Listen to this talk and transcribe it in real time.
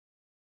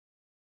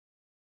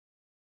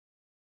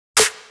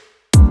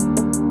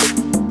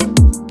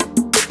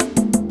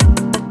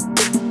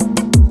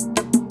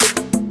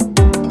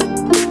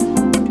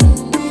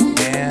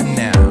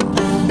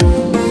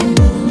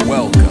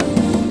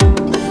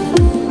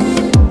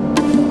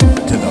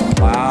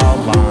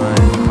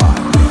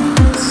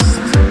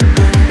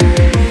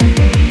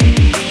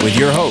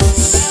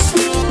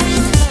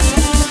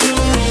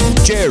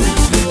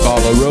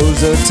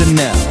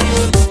Tennell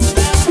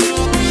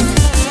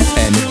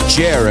and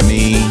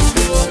Jeremy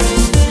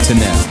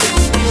Tennell.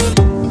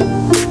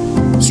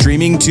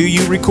 Streaming to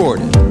you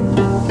recorded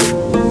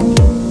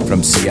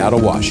from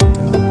Seattle,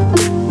 Washington.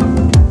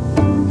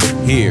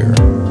 Here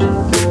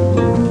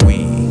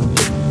we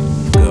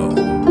go.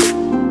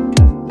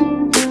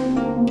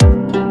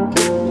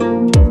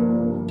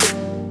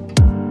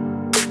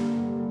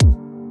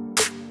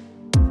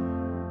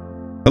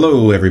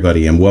 Hello,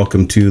 everybody, and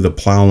welcome to the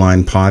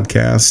Plowline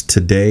podcast.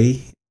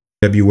 Today,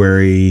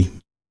 February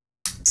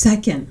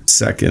 2nd.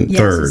 Yes.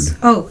 3rd.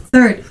 Oh,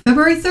 3rd.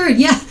 February 3rd,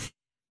 yeah.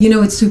 You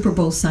know, it's Super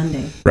Bowl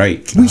Sunday.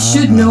 Right. We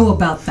should know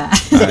about that.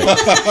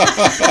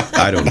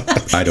 I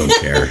don't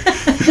care.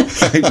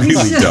 I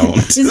really don't.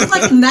 It's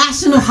like a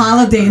national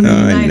holiday in the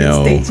United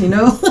States, you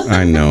know?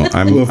 I know.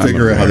 We'll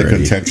figure out how to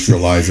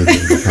contextualize it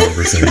in the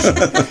conversation.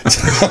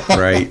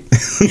 Right.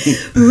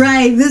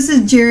 Right. This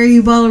is Jerry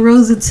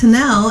Rosa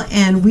Tennell,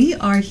 and we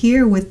are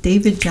here with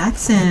David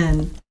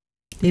Jackson.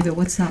 David,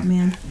 what's up,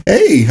 man?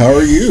 Hey, how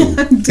are you?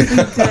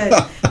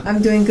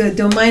 I'm doing good.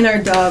 Don't mind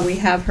our dog. We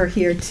have her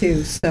here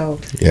too. So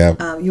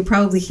yeah, you'll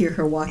probably hear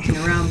her walking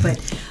around. But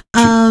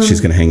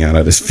she's going to hang out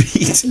at his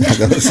feet.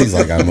 Yeah. She's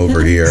like, I'm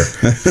over here.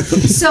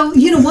 So,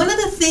 you know, one of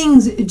the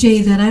things,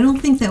 Jay, that I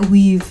don't think that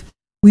we've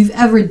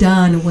ever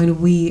done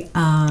when we,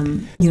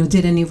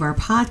 did any of our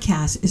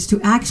podcasts is to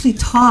actually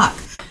talk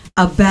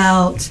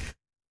about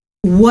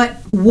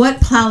what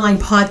Plowline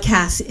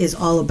Podcast is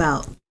all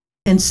about.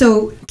 And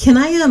so, can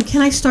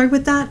I start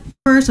with that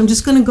first? I'm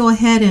just going to go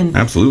ahead and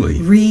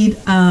absolutely read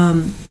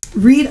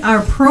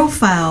our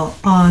profile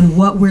on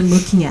what we're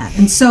looking at.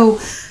 And so,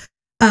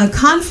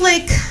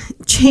 conflict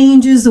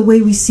changes the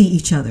way we see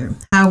each other,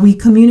 how we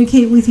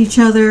communicate with each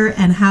other,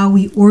 and how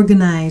we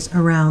organize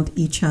around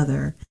each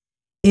other.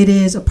 It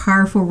is a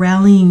powerful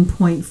rallying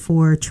point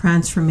for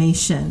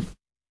transformation.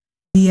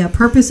 The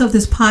purpose of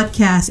this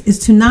podcast is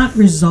to not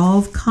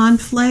resolve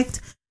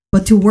conflict,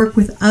 but to work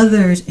with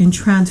others in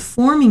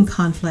transforming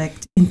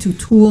conflict into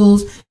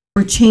tools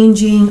for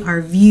changing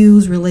our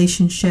views,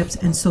 relationships,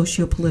 and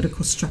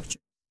socio-political structure.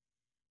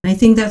 And I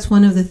think that's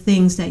one of the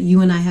things that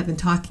you and I have been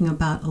talking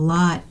about a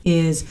lot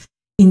is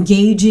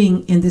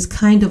engaging in this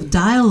kind of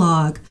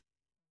dialogue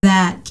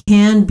that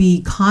can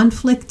be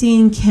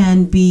conflicting,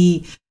 can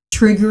be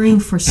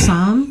triggering for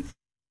some,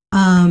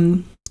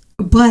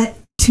 but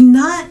to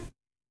not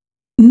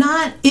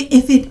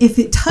if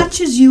it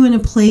touches you in a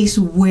place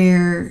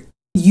where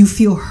you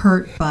feel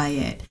hurt by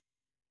it,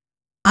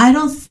 I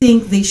don't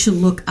think they should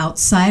look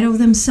outside of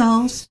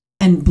themselves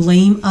and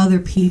blame other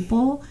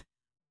people,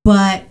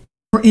 but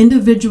for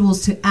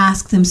individuals to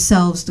ask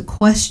themselves the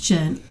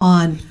question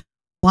on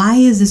why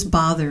is this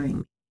bothering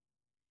me?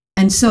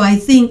 And so I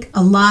think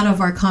a lot of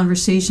our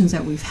conversations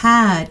that we've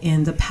had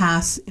in the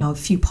past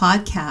few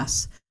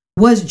podcasts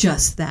was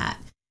just that.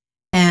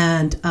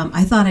 And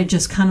I thought I'd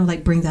just kind of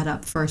like bring that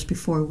up first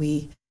before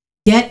we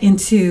get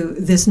into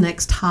this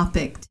next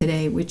topic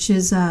today, which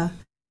is going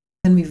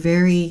to be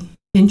very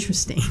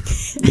interesting.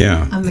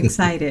 Yeah. I'm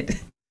excited.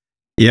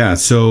 Yeah.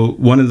 So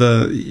one of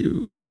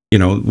the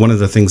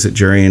things that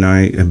Jerry and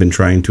I have been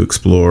trying to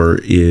explore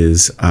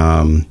is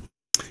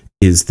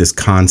this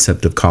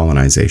concept of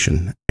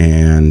colonization.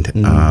 And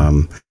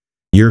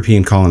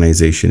European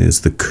colonization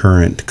is the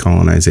current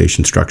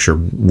colonization structure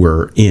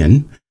we're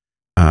in.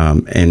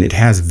 And it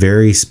has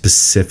very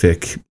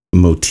specific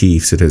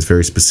motifs. It has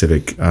very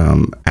specific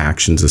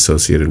actions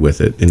associated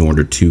with it in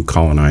order to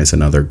colonize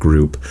another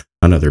group,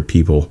 another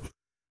people.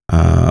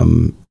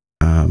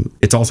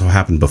 It's also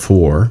happened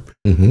before,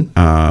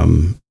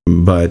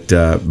 but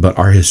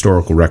our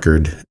historical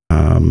record,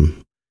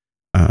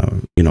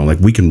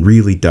 we can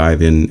really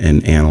dive in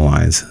and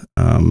analyze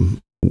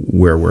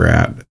where we're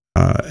at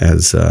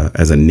as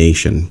a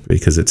nation,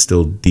 because it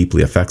still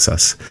deeply affects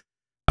us.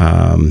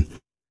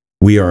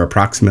 We are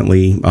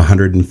approximately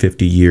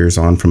 150 years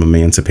on from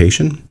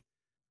emancipation,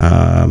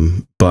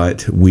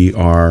 but we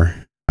are,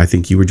 I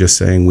think you were just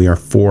saying, we are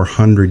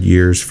 400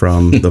 years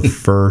from the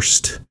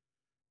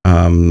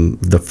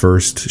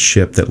first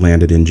ship that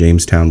landed in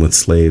Jamestown with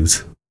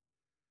slaves.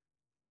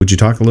 Would you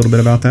talk a little bit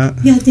about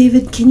that? Yeah,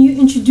 David, can you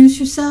introduce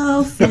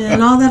yourself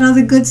and all that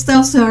other good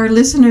stuff so our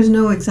listeners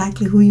know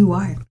exactly who you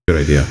are?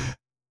 Good idea.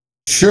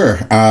 Sure.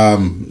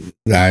 I'm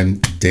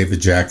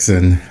David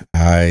Jackson.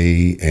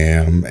 I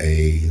am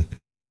a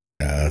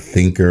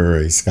thinker,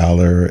 a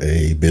scholar,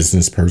 a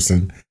business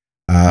person,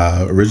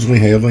 originally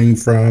hailing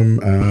from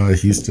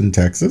Houston,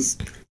 Texas.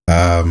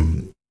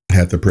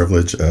 Had the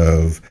privilege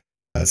of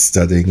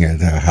studying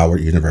at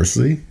Howard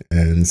University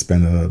and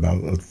spent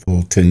about a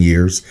full 10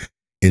 years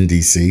in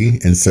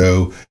DC. And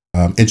so,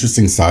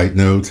 interesting side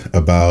note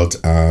about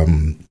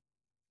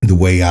the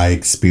way I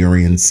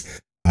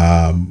experience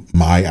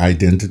my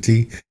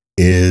identity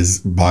is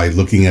by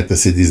looking at the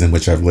cities in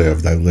which I've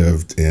lived. I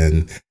lived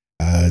in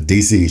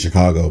DC,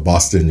 Chicago,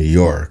 Boston, New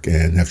York,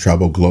 and have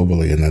traveled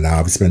globally. And then now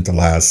I've spent the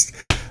last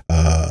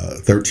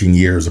 13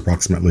 years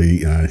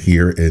approximately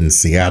here in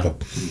Seattle.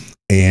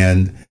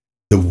 And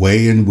the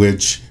way in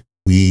which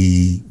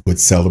we would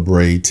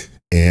celebrate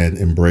and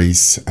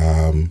embrace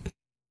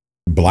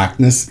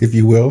Blackness, if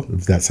you will,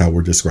 if that's how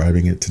we're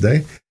describing it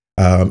today,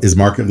 is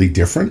markedly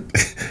different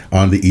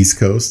on the East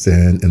Coast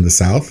and in the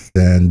South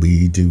than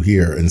we do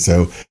here. And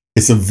so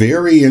it's a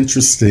very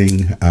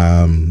interesting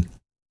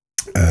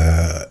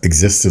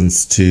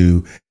existence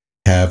to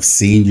have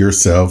seen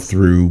yourself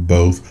through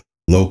both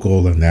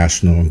local and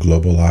national and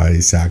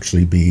globalized,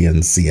 actually be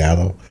in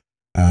Seattle.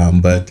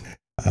 But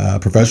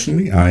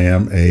professionally, I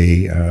am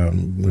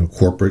a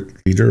corporate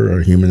leader,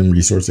 a human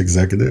resource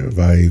executive.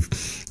 I've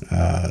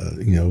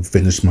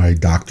finished my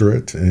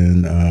doctorate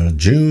in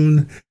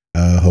June.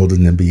 Hold an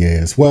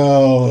MBA as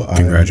well.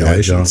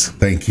 Congratulations.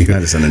 Thank you.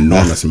 That is an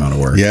enormous amount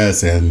of work.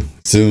 Yes, and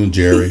soon,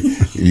 Jerry,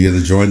 you're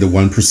going to join the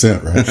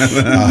 1%, right?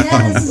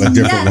 Yes, a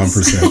different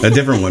 1%. A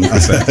different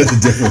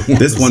 1%.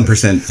 This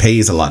 1%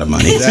 pays a lot of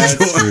money.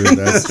 That's true.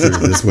 That's true.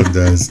 This one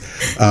does.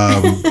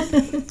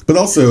 But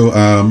also,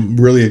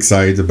 really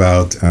excited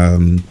about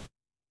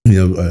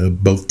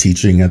both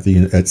teaching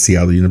at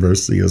Seattle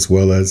University, as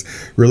well as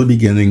really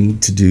beginning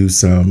to do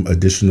some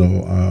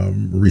additional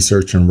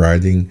research and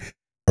writing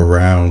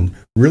around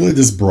really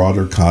this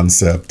broader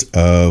concept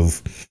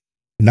of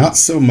not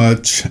so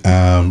much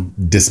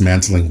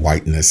dismantling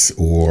whiteness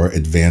or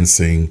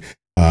advancing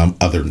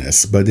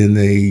otherness, but in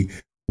a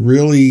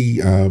really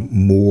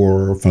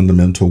more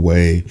fundamental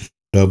way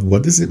of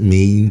what does it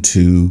mean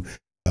to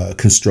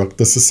construct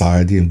the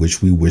society in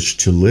which we wish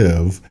to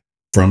live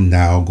from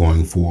now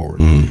going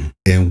forward.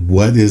 And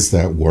what is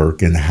that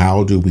work and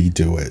how do we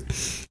do it?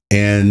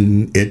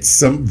 And it's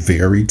some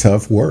very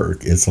tough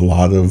work. It's a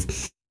lot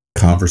of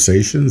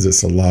conversations,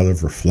 it's a lot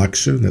of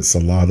reflection, it's a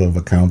lot of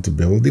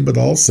accountability, but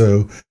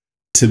also,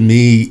 to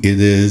me, it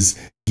is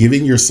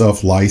giving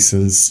yourself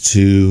license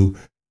to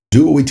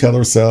do what we tell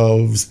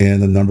ourselves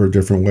in a number of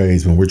different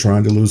ways. When we're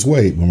trying to lose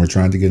weight, when we're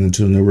trying to get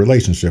into a new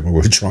relationship, when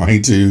we're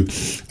trying to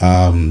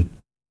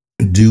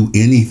do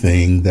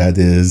anything that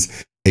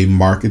is a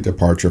market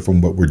departure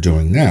from what we're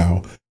doing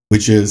now,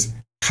 which is,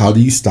 how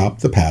do you stop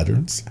the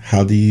patterns?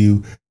 How do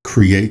you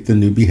create the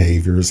new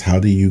behaviors? How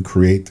do you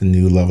create the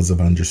new levels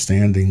of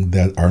understanding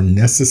that are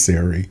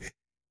necessary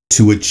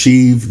to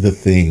achieve the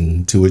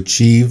thing, to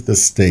achieve the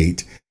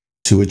state,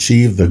 to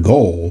achieve the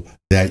goal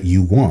that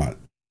you want?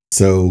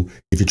 So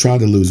if you're trying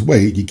to lose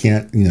weight, you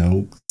can't,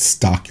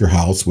 stock your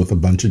house with a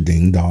bunch of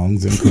ding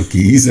dongs and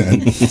cookies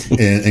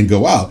and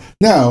go out.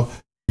 Now,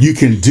 you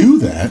can do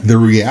that. The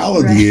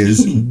reality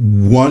is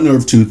one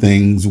of two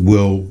things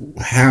will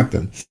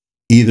happen.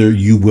 Either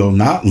you will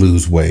not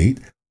lose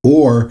weight,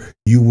 or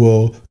you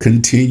will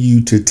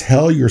continue to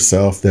tell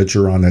yourself that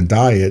you're on a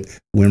diet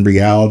when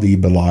reality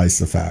belies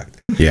the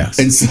fact. Yes.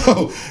 And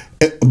so,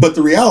 but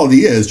the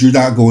reality is you're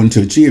not going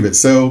to achieve it.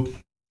 So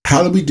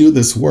how do we do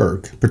this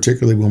work,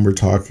 particularly when we're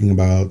talking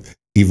about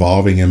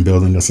evolving and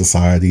building a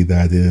society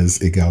that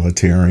is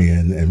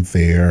egalitarian and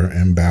fair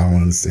and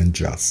balanced and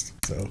just?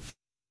 So it's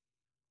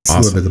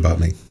awesome. A little bit about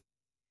me.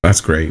 That's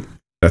great.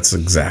 That's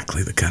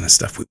exactly the kind of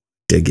stuff we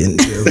dig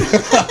into.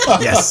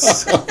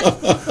 Yes.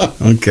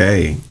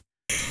 Okay.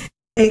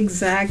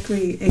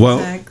 Exactly. Well,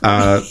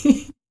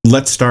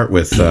 let's start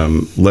with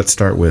what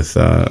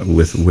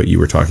you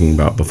were talking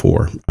about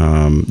before.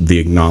 The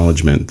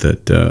acknowledgement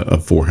that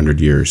of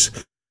 400 years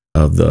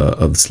of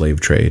the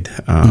slave trade,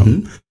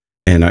 and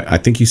I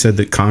think you said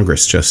that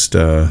Congress just.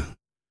 Can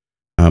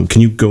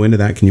you go into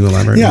that? Can you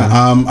elaborate? Yeah.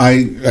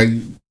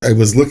 I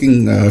was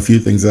looking a few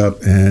things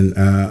up, and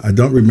I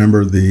don't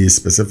remember the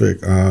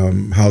specific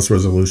House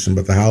resolution,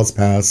 but the House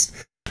passed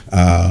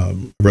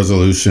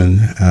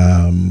resolution,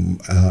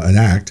 an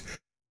act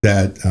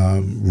that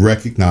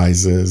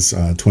recognizes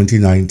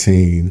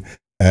 2019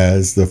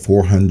 as the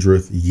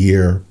 400th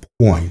year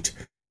point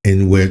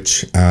in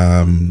which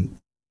the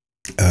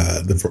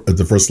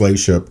first slave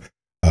ship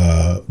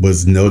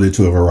was noted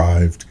to have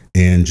arrived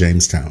in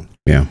Jamestown.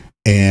 Yeah.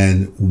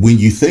 And when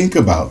you think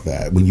about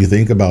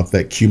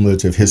that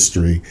cumulative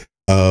history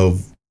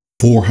of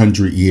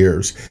 400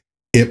 years,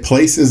 it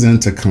places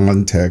into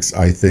context,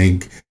 I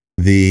think,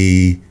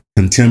 the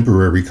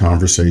contemporary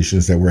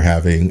conversations that we're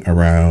having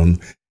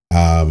around,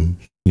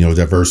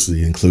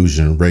 diversity,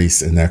 inclusion,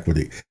 race, and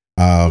equity.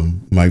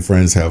 My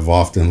friends have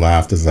often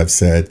laughed, as I've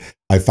said.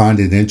 I find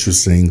it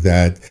interesting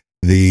that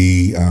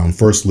the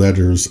first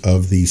letters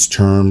of these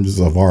terms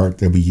of art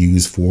that we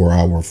use for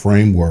our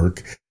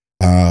framework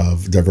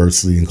of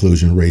diversity,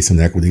 inclusion, race,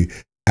 and equity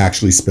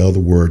actually spell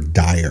the word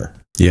dire.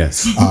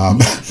 Yes.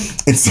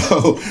 And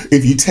so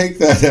if you take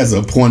that as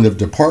a point of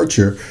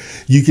departure,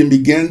 you can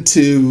begin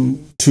to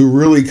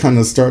really kind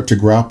of start to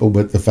grapple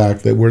with the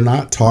fact that we're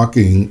not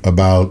talking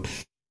about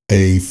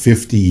a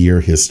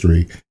 50-year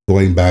history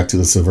going back to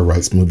the civil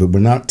rights movement.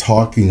 We're not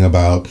talking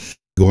about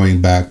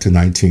going back to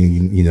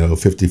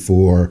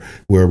 1954,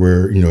 where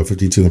we're,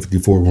 52 and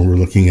 54, when we're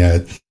looking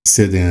at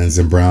sit-ins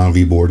and Brown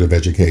v. Board of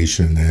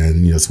Education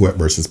and, Sweat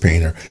versus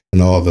Painter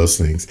and all those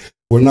things.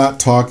 We're not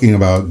talking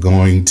about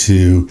going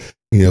to,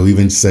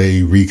 even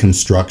say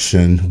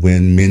Reconstruction,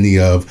 when many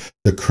of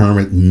the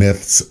current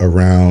myths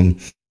around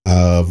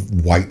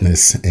of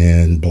whiteness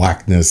and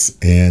blackness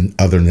and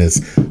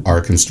otherness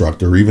are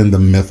constructed, or even the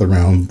myth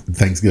around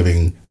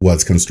Thanksgiving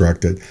was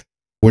constructed.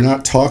 We're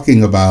not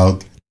talking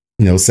about,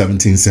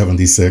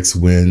 1776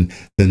 when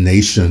the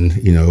nation,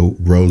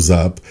 rose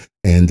up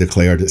and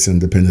declared its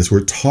independence.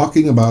 We're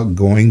talking about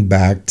going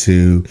back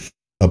to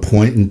a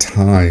point in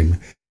time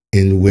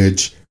in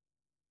which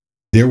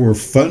there were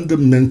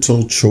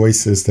fundamental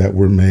choices that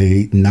were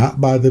made, not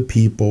by the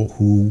people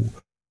who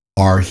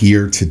are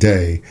here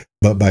today,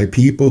 but by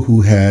people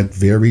who had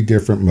very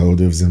different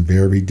motives and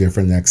very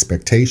different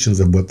expectations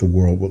of what the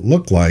world would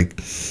look like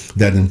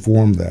that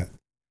informed that.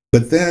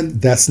 But then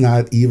that's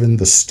not even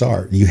the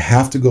start. You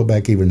have to go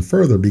back even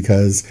further,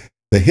 because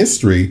the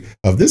history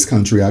of this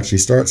country actually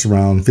starts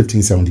around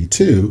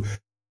 1572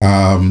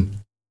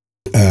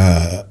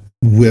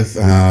 with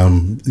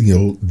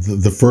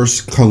the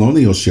first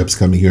colonial ships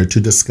coming here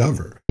to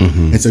discover.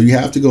 Mm-hmm. And so you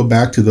have to go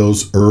back to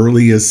those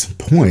earliest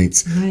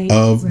points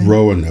of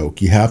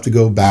Roanoke. You have to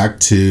go back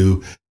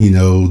to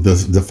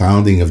the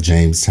founding of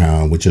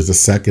Jamestown, which is the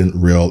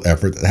second real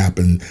effort that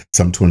happened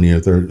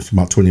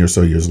about 20 or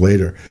so years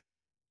later.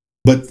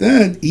 But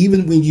then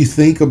even when you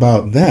think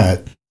about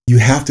that, you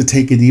have to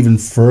take it even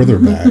further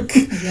back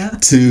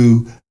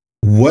to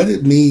what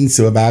it means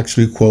to have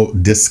actually,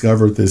 quote,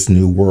 discovered this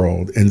new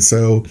world. And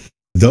so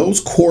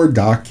those core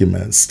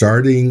documents,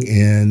 starting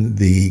in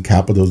the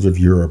capitals of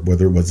Europe,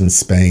 whether it was in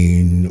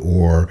Spain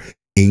or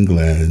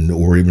England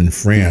or even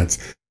France,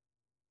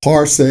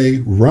 parse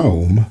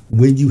Rome,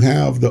 when you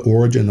have the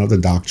origin of the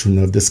doctrine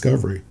of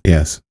discovery.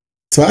 Yes.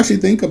 So actually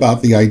think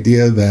about the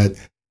idea that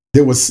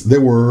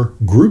there were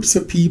groups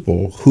of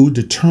people who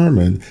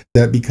determined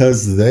that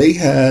because they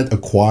had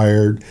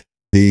acquired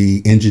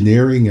the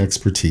engineering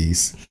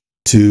expertise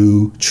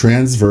to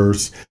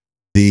transverse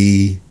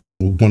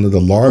one of the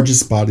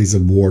largest bodies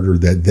of water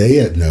that they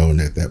had known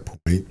at that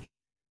point,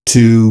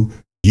 to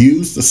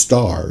use the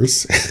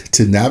stars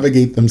to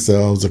navigate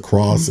themselves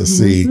across a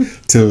sea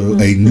to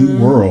a new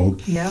world,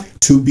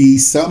 to be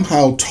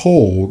somehow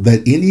told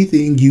that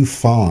anything you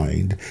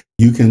find,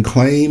 you can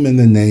claim in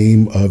the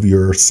name of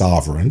your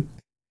sovereign,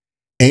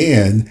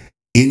 and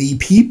any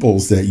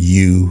peoples that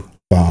you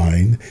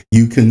find,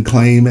 you can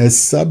claim as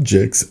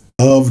subjects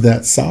of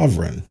that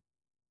sovereign.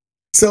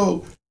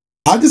 So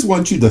I just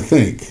want you to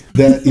think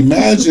that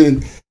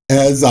imagine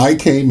as I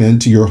came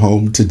into your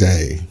home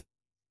today,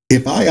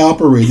 if I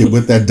operated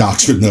with that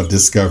doctrine of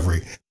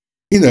discovery,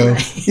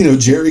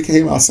 Jerry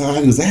came outside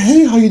and was like,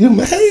 "Hey, how you doing?"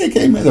 "Hey, I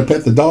came in to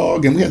pet the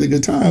dog and we had a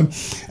good time."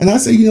 And I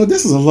said,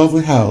 "This is a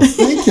lovely house.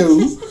 Thank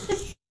you.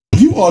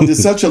 You all did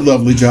such a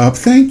lovely job.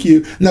 Thank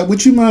you. Now,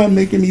 would you mind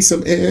making me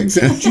some eggs?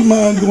 Would you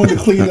mind going to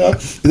clean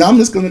up?" And I'm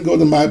just going to go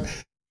to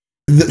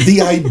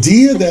the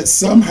idea that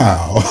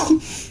somehow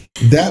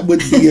that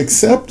would be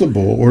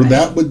acceptable or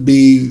that would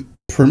be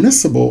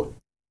permissible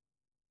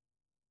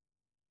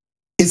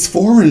is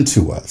foreign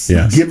to us,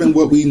 given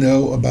what we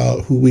know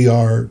about who we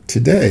are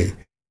today.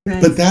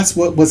 Right. But that's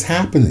what was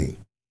happening.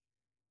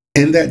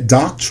 And that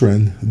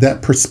doctrine,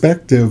 that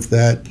perspective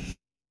that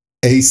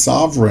a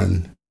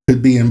sovereign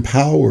could be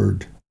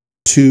empowered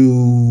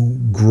to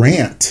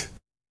grant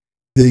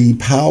the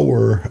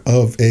power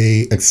of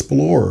a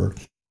explorer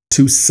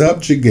to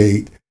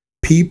subjugate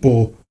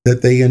people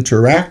that they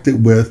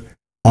interacted with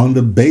on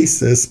the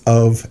basis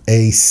of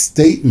a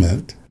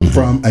statement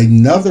from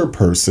another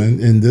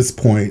person, in this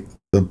point,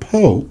 the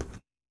Pope,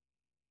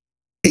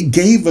 it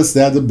gave us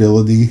that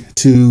ability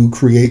to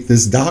create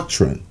this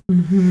doctrine.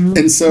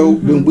 And so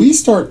when we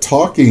start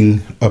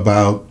talking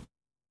about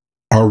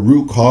our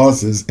root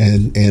causes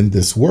and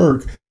this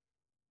work,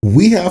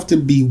 we have to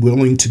be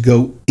willing to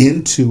go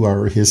into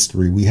our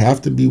history. We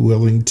have to be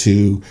willing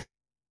to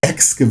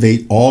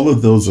excavate all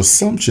of those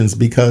assumptions,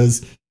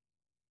 because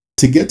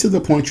to get to the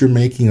point you're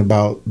making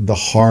about the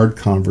hard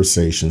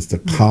conversations, the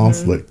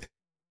conflict,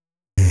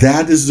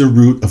 that is the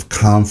root of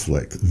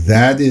conflict.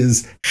 That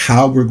is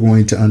how we're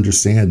going to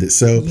understand it.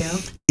 So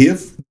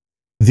if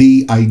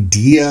the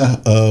idea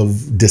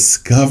of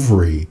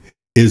discovery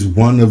is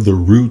one of the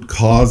root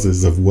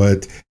causes of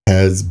what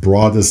has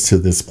brought us to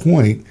this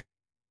point,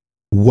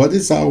 what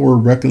is our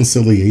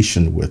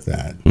reconciliation with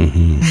that?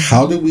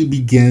 How do we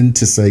begin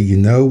to say, you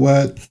know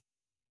what?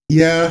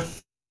 Yeah,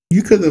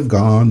 you could have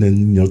gone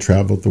and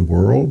traveled the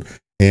world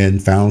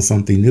and found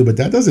something new, but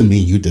that doesn't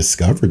mean you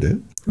discovered it.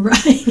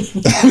 Right.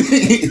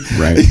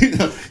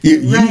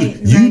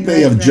 You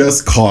may have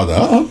just caught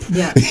up.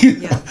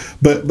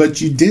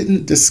 But you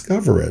didn't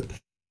discover it.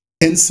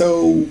 And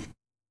so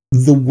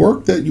the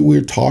work that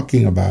we're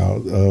talking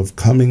about of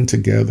coming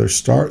together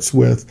starts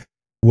with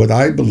what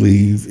I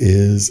believe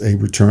is a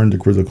return to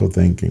critical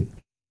thinking,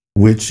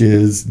 which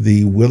is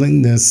the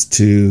willingness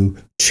to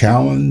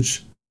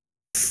challenge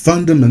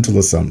fundamental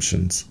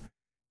assumptions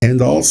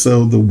and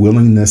also the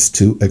willingness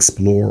to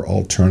explore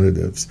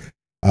alternatives.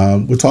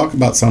 We'll talk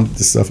about some of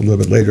this stuff a little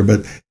bit later,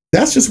 but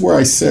that's just where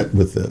I sit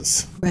with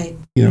this. Right.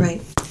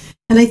 Right.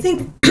 And I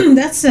think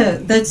that's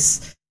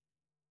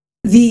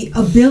the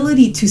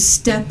ability to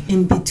step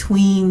in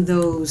between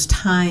those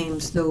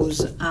times,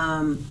 those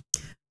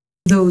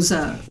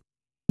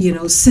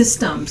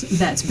systems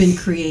that's been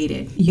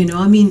created.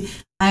 I mean,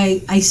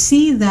 I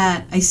see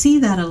that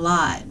a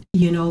lot,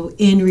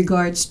 in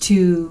regards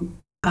to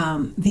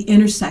the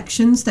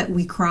intersections that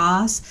we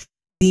cross,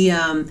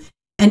 and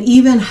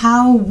even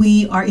how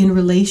we are in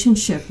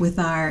relationship with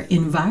our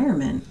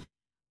environment.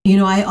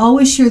 I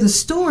always share the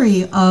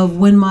story of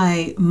when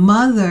my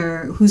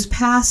mother, who's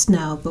passed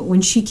now, but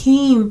when she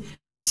came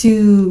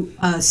to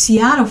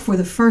Seattle for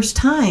the first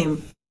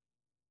time,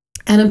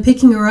 and I'm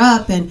picking her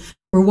up and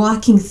we're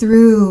walking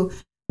through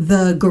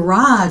the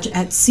garage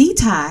at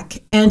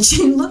SeaTac, and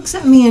she looks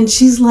at me and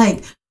she's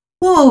like,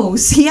 "Whoa,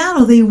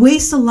 Seattle, they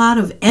waste a lot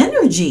of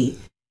energy."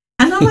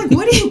 And I'm like,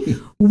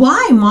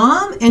 why,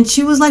 Mom? And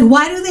she was like,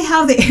 "Why do they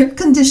have the air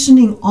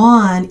conditioning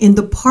on in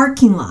the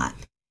parking lot?"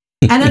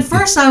 And at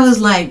first I was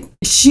like,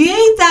 she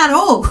ain't that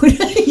old,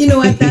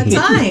 at that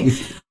time.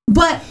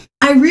 But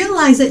I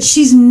realized that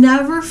she's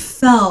never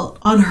felt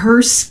on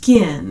her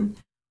skin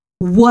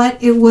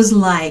what it was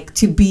like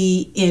to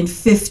be in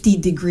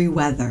 50-degree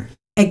weather,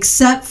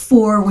 except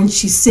for when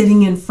she's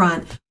sitting in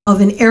front of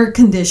an air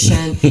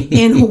condition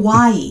in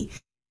Hawaii.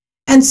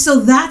 And so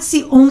that's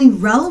the only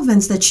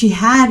relevance that she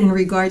had in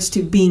regards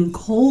to being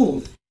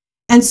cold.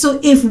 And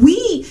so if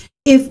we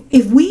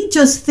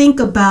just think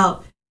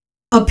about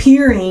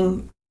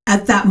appearing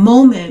at that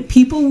moment,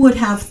 people would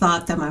have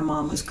thought that my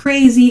mom was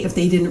crazy if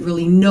they didn't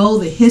really know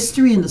the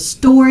history and the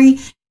story.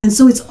 And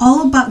so it's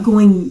all about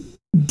going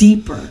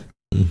deeper.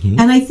 Mm-hmm.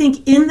 And I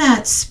think in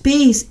that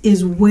space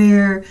is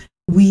where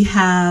we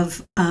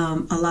have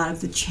a lot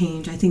of the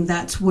change. I think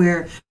that's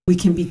where we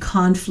can be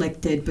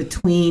conflicted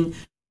between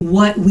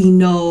what we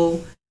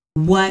know,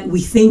 what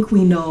we think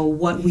we know,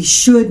 what we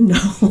should know.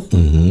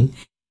 Mm-hmm.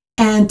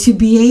 And to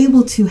be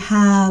able to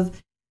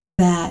have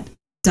that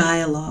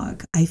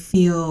dialogue, I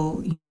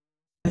feel,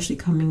 especially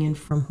coming in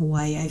from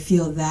Hawaii, I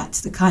feel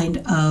that's the kind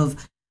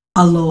of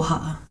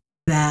aloha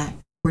that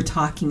we're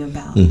talking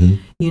about.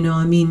 Mm-hmm.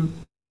 I mean,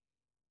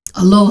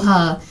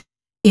 aloha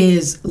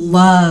is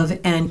love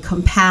and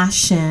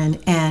compassion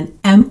and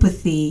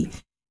empathy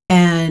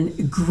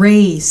and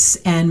grace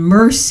and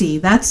mercy.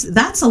 That's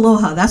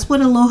aloha. That's what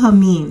aloha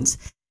means.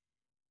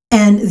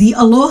 And the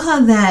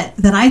aloha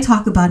that I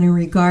talk about in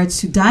regards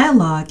to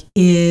dialogue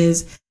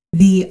is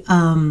the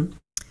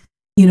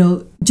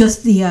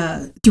just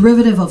the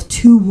derivative of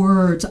two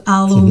words,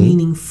 alo mm-hmm.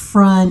 meaning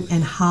front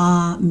and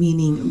ha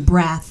meaning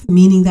breath,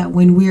 meaning that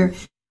when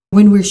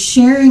we're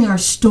sharing our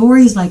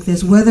stories like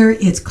this, whether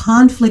it's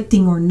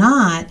conflicting or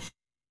not,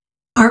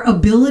 our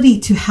ability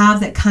to have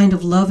that kind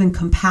of love and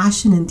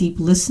compassion and deep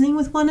listening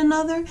with one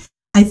another,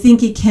 I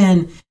think it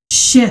can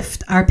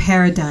shift our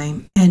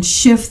paradigm and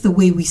shift the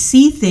way we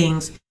see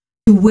things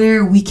to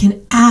where we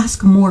can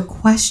ask more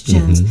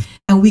questions mm-hmm.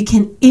 and we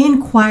can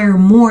inquire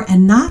more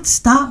and not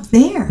stop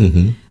there.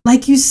 Mm-hmm.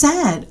 Like you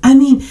said, I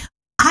mean,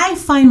 I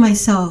find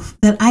myself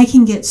that I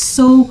can get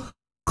so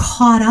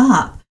caught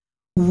up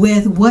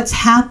with what's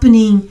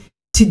happening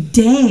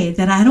today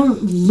that I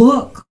don't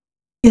look,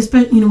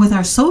 especially with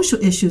our social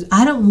issues,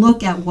 I don't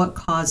look at what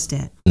caused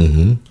it.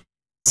 Mm-hmm.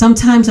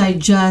 Sometimes I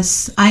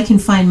can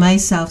find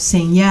myself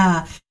saying,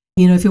 yeah,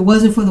 if it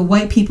wasn't for the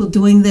white people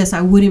doing this,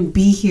 I wouldn't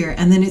be here.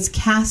 And then it's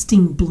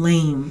casting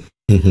blame.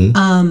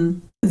 Mm-hmm.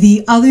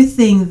 The other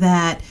thing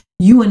that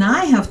you and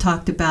I have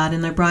talked about,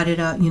 and I brought it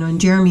up, and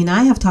Jeremy and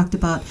I have talked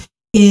about,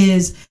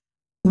 is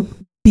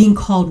being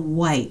called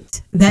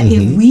white. That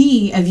mm-hmm.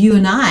 if you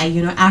and I,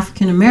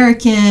 African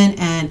American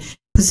and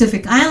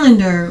Pacific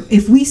Islander,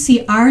 if we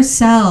see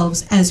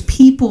ourselves as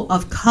people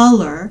of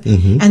color,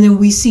 mm-hmm. and then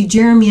we see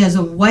Jeremy as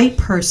a white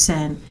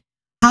person,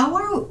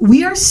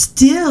 we are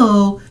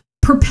still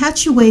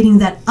perpetuating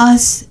that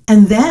us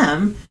and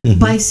them mm-hmm.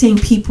 by saying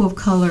people of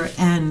color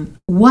and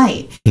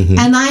white. Mm-hmm.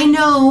 And I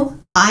know,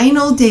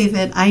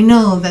 David, I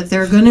know that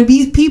there are going to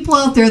be people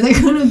out there that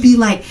are going to be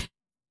like,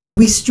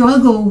 we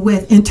struggle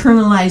with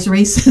internalized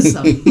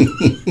racism.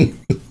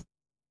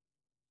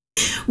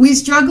 We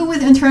struggle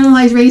with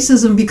internalized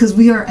racism because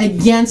we are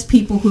against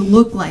people who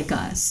look like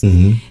us.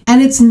 Mm-hmm.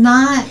 And it's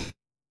not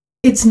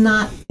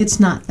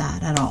that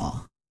at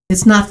all.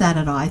 It's not that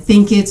at all. I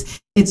think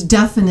it's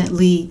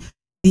definitely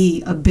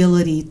the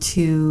ability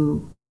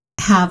to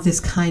have this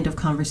kind of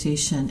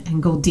conversation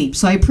and go deep.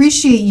 So I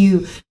appreciate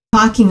you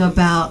talking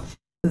about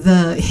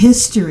the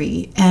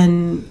history,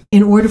 and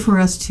in order for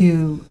us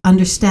to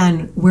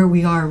understand where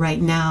we are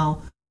right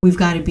now, we've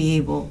got to be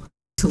able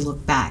to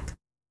look back,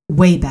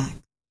 way back.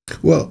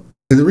 Well,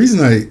 and the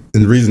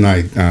reason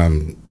I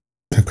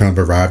have kind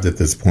of arrived at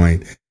this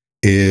point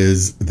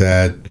is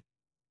that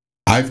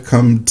I've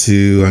come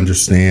to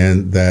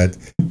understand that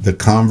the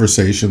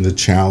conversation, the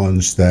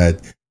challenge that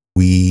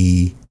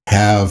we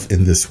have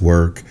in this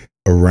work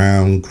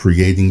around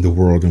creating the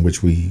world in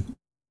which we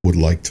would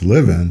like to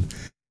live in,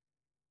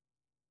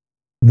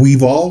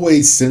 we've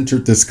always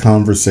centered this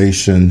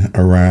conversation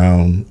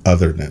around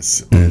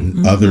otherness and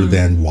mm-hmm. other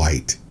than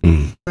white.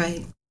 Mm.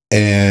 Right.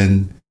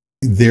 And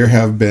there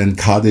have been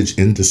cottage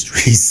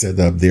industries set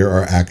up. There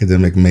are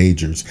academic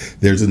majors.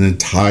 There's an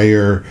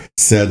entire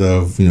set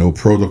of,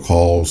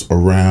 protocols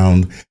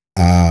around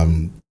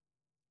the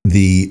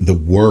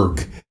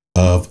work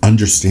of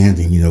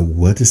understanding,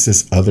 what is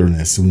this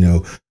otherness?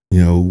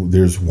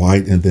 There's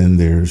white and then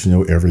there's,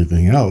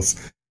 everything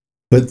else.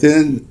 But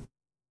then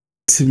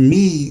to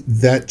me,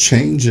 that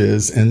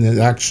changes, and it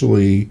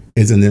actually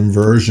is an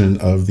inversion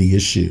of the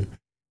issue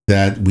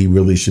that we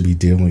really should be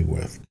dealing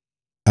with.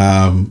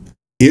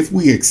 If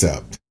we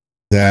accept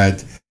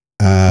that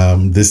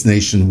this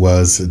nation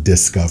was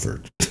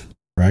discovered,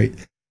 right,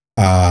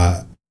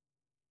 from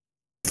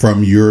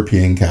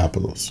European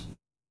capitals,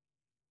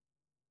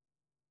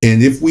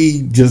 and if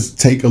we just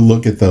take a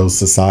look at those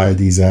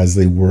societies as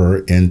they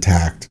were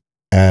intact,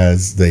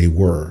 as they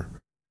were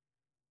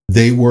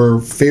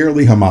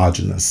fairly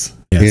homogenous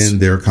in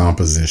their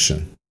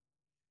composition.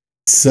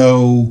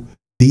 So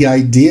the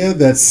idea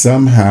that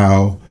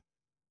somehow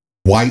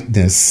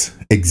whiteness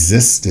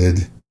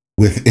existed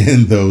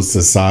within those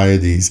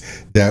societies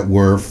that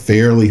were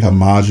fairly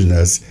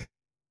homogenous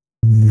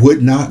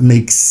would not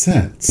make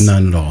sense.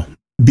 None at all.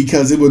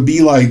 Because it would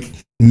be like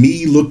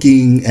me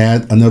looking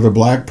at another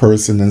black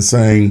person and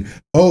saying,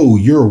 "Oh,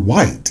 you're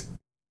white."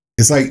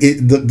 It's like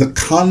the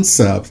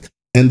concept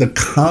and the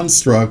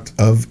construct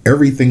of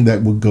everything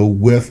that would go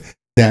with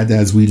that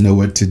as we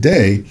know it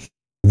today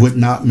would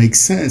not make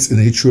sense in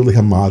a truly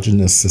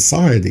homogenous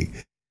society.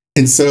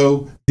 And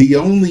so the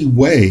only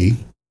way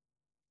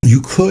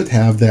you could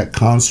have that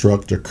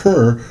construct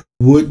occur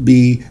would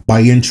be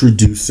by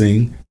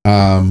introducing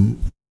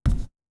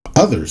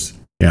others,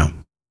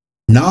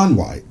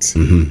 non-whites.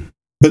 Mm-hmm.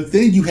 But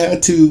then you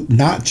had to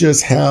not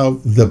just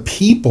have the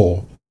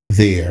people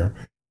there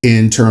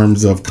in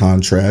terms of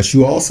contrast,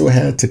 you also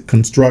had to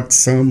construct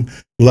some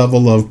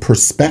level of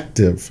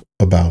perspective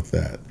about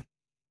that.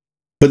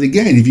 But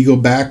again, if you go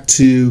back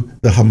to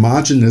the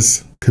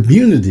homogenous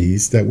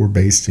communities that were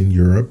based in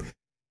Europe,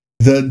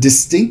 the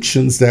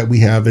distinctions that we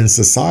have in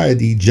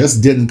society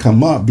just didn't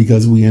come up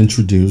because we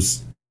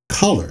introduced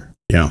color.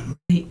 Yeah.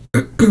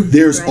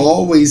 There's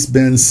always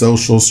been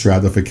social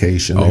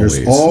stratification.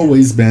 There's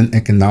always been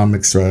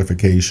economic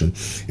stratification.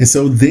 And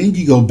so then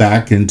you go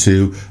back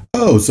into,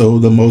 so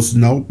the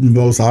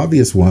most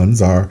obvious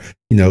ones are,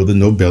 the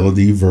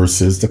nobility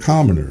versus the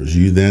commoners.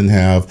 You then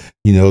have,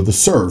 the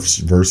serfs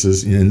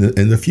versus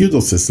in the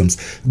feudal systems.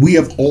 We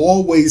have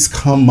always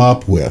come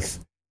up with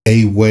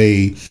a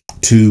way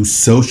to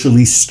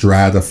socially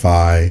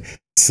stratify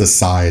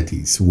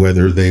societies,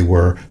 whether they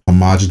were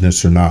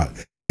homogenous or not.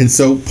 And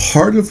so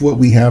part of what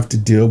we have to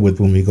deal with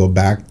when we go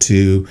back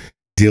to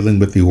dealing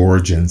with the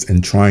origins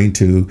and trying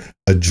to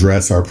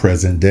address our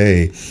present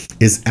day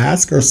is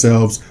ask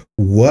ourselves,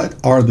 what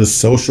are the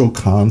social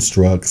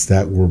constructs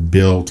that were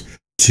built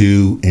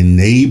to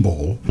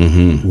enable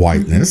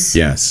whiteness?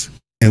 Yes.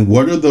 And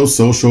what are those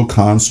social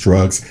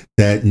constructs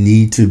that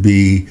need to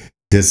be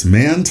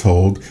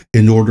dismantled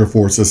in order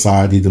for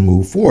society to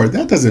move forward?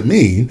 That doesn't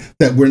mean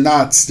that we're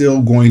not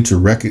still going to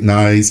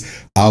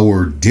recognize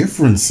our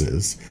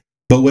differences.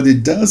 But what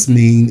it does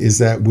mean is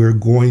that we're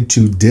going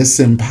to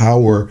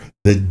disempower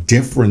the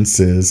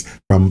differences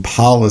from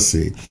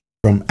policy,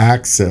 from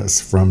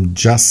access, from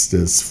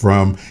justice,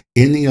 from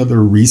any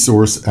other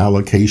resource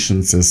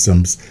allocation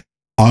systems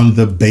on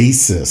the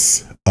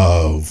basis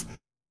of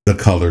the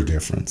color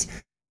difference.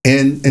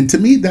 And to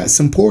me, that's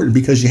important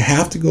because you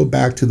have to go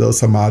back to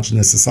those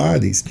homogenous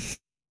societies.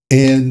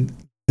 And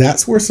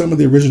that's where some of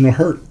the original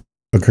hurt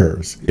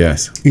occurs.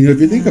 Yes.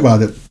 If you think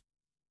about it,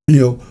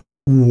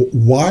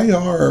 why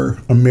are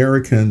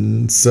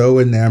Americans so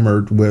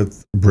enamored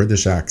with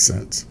British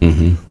accents?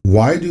 Mm-hmm.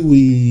 Why do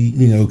we,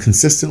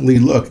 consistently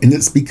look? And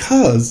it's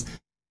because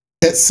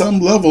at some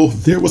level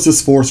there was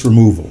this forced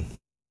removal,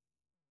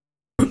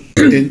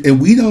 and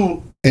we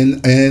don't.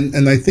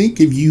 And I think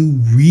if you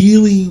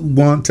really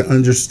want to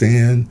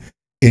understand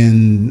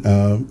in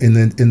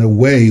a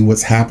way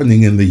what's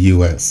happening in the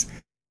U.S.,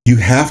 you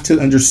have to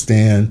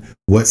understand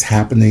what's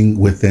happening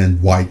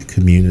within white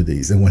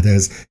communities and what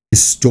has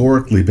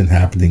historically been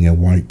happening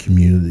in white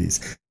communities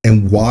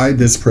and why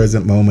this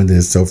present moment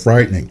is so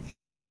frightening.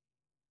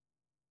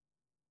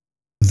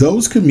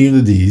 Those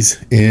communities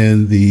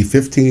in the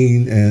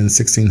 15 and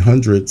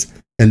 1600s,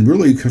 and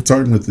really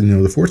starting with the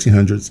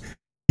 1400s,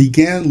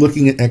 began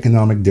looking at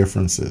economic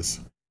differences.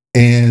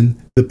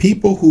 And the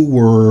people who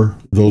were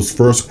those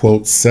first,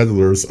 quote,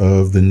 settlers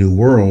of the New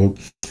World,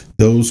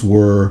 those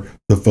were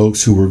the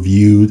folks who were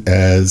viewed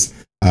as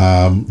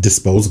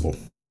disposable.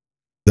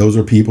 Those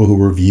are people who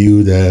were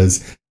viewed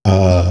as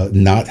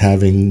not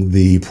having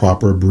the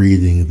proper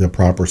breeding, the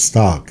proper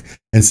stock.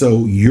 And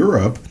so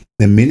Europe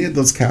and many of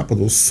those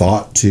capitals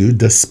sought to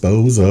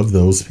dispose of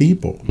those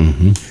people.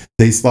 Mm-hmm.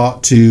 They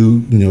sought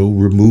to,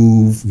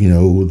 remove,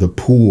 the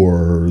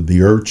poor,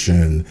 the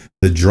urchin,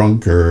 the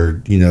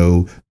drunkard,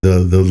 the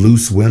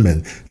loose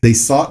women. They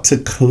sought to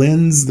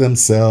cleanse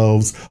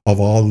themselves of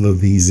all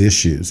of these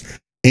issues.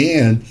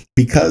 And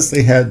because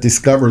they had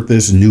discovered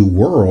this new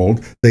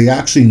world, they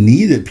actually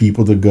needed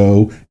people to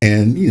go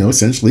and,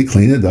 essentially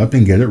clean it up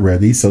and get it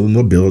ready so the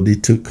nobility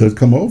could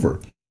come over.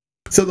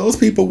 So those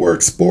people were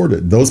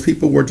exported. Those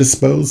people were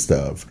disposed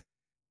of.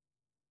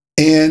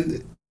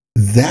 And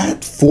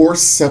that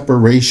forced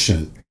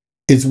separation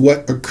is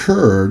what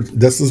occurred.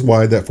 This is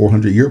why that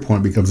 400-year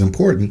point becomes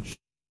important.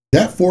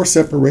 That forced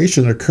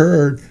separation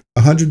occurred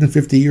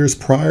 150 years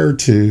prior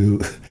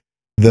to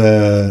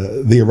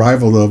the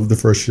arrival of the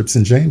first ships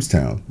in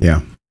Jamestown.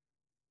 Yeah.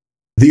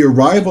 The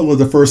arrival of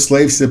the first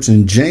slave ships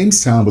in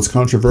Jamestown was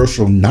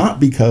controversial, not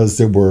because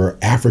there were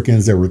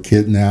Africans that were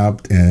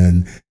kidnapped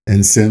and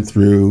sent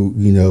through,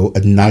 a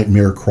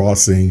nightmare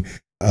crossing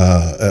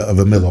of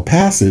a Middle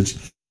Passage.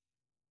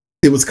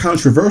 It was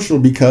controversial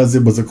because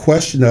it was a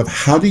question of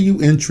how do you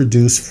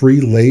introduce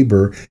free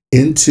labor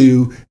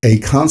into a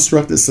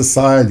constructed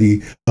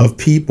society of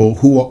people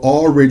who are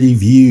already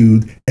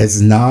viewed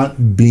as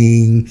not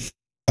being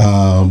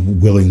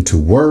willing to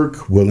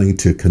work, willing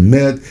to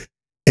commit.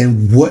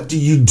 And what do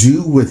you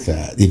do with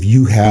that if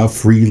you have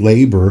free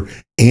labor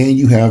and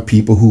you have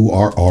people who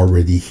are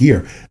already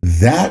here?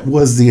 That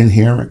was the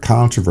inherent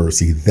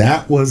controversy.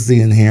 That was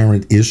the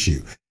inherent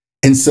issue.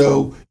 And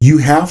so you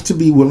have to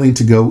be willing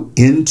to go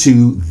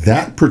into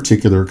that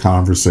particular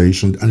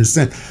conversation to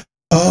understand,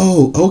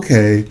 oh,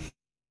 okay,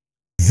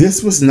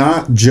 this was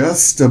not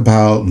just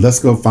about let's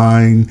go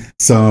find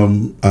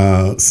some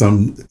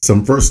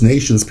First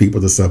Nations people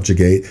to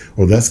subjugate,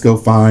 or let's go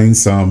find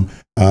some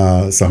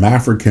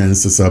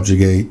Africans to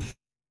subjugate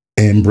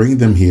and bring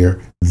them here.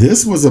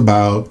 This was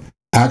about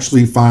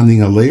actually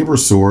finding a labor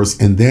source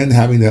and then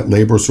having that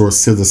labor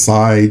source to the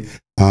side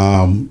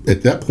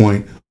at that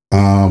point.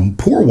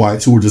 Poor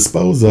whites who were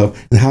disposed of,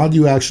 and how do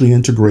you actually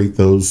integrate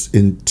those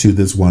into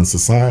this one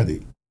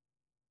society?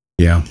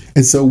 Yeah.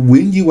 And so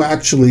when you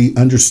actually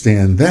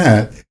understand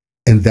that,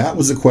 and that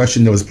was a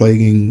question that was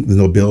plaguing the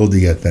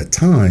nobility at that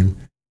time,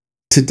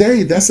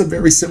 today, that's a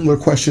very similar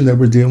question that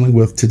we're dealing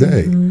with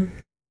today. Mm-hmm.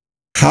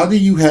 How do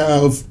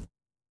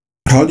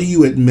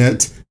you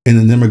admit in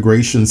an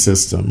immigration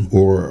system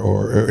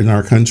or in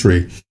our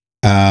country,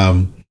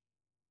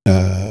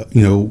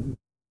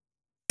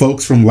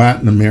 folks from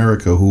Latin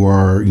America who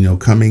are,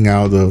 coming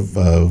out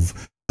of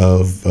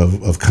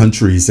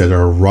countries that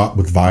are wrought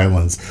with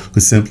violence, who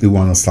simply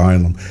want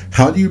asylum?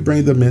 How do you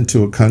bring them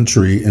into a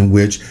country in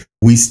which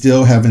we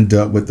still haven't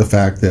dealt with the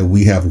fact that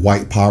we have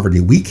white poverty?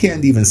 We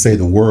can't even say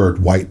the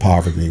word white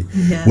poverty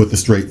with a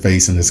straight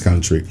face in this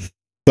country.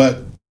 But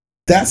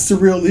that's the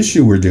real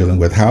issue we're dealing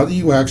with. How do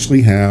you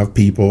actually have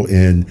people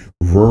in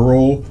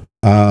rural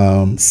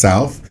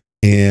South,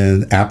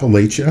 in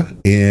Appalachia,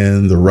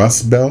 in the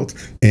Rust Belt,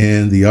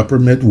 and the upper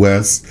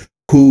Midwest,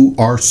 who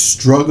are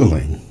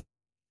struggling,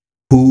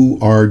 who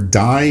are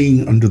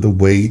dying under the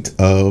weight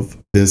of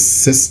this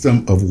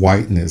system of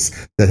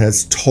whiteness that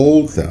has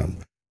told them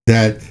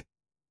that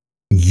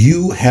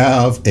you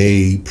have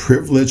a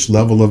privileged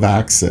level of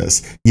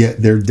access,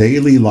 yet their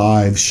daily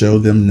lives show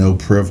them no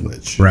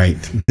privilege. Right.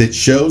 That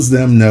shows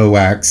them no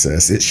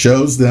access. It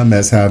shows them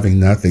as having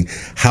nothing.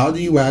 How do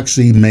you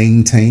actually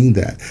maintain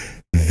that?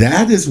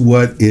 That is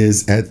what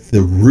is at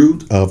the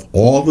root of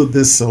all of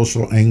this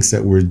social angst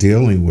that we're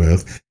dealing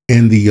with.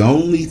 And the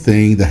only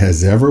thing that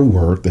has ever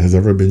worked, that has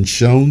ever been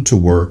shown to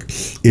work,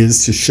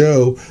 is to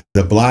show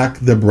the black,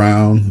 the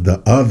brown,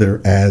 the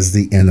other as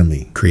the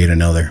enemy. Create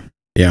another.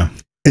 Yeah.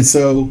 And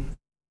so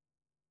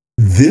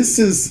this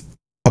is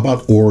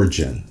about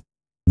origin.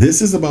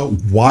 This is about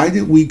why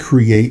did we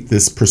create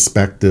this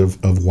perspective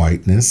of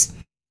whiteness?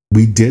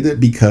 We did it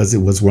because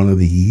it was one of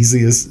the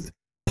easiest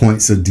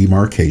points of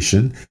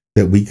demarcation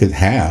that we could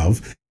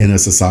have in a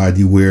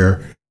society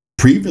where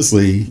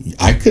previously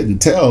I couldn't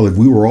tell if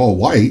we were all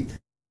white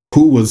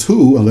who was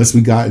who unless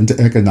we got into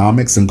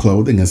economics and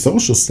clothing and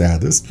social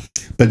status.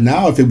 But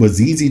now if it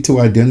was easy to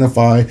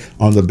identify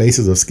on the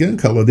basis of skin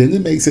color, then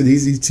it makes it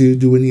easy to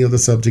do any other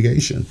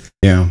subjugation.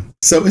 Yeah.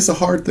 So it's a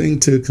hard thing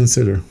to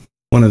consider.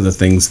 One of the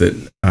things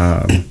that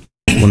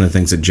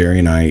Jerry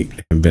and I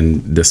have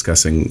been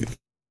discussing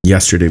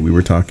yesterday, we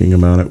were talking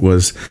about it,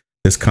 was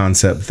this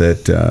concept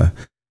that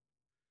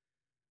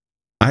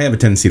I have a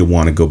tendency to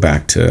want to go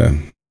back to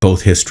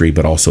both history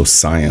but also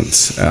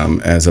science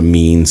as a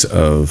means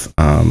of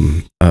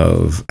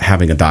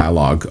having a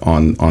dialogue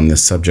on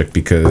this subject,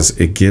 because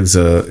it gives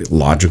a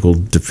logical,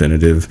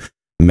 definitive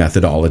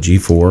methodology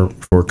for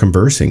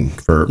conversing,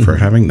 for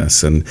having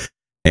this, and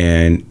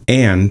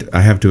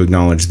I have to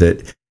acknowledge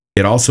that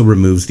it also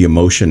removes the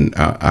emotion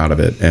out of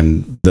it,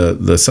 and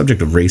the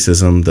subject of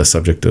racism, the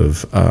subject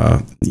of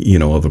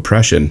of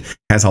oppression,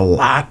 has a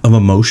lot of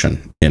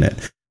emotion in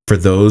it for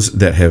those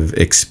that have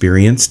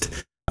experienced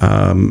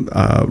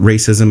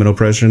racism and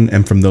oppression,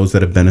 and from those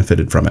that have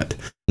benefited from it.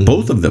 Mm-hmm.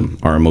 Both of them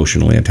are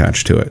emotionally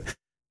attached to it,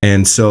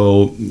 and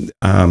so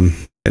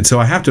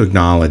I have to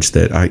acknowledge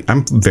that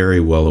I'm very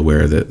well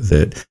aware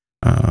that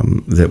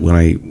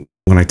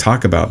when I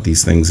talk about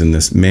these things in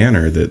this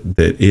manner, that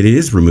it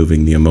is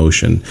removing the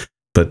emotion,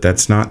 but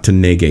that's not to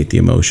negate the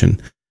emotion.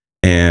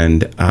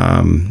 And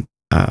in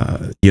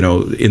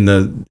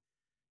the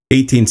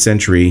 18th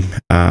century,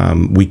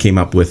 we came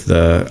up with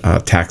the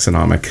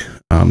taxonomic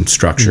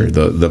structure,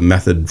 mm-hmm. the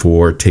method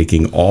for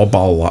taking all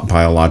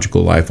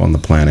biological life on the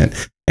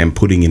planet and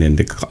putting it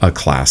into a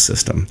class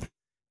system.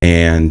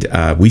 And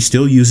we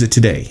still use it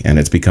today, and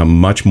it's become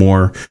much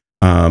more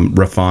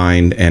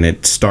refined. And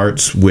it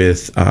starts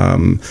with,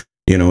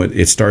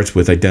 it starts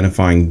with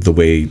identifying the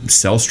way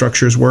cell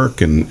structures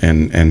work,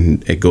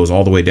 and it goes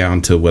all the way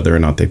down to whether or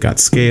not they've got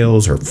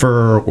scales or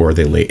fur, or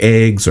they lay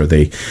eggs, or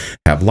they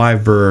have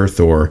live birth,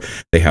 or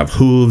they have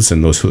hooves,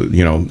 and those,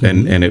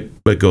 and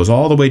it goes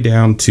all the way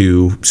down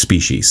to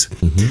species.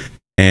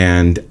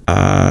 And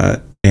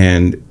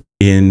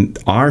in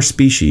our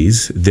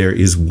species, there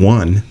is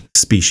one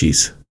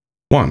species.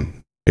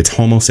 One. It's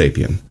Homo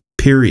sapien,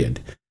 period.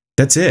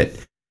 That's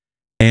it.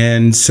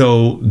 And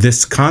so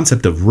this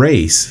concept of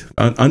race,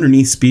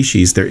 underneath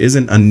species, there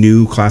isn't a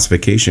new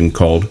classification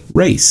called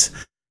race.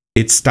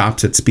 It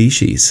stops at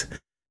species.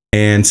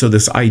 And so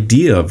this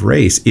idea of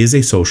race is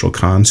a social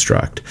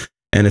construct.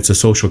 And it's a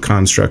social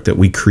construct that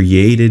we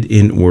created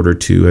in order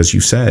to, as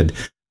you said,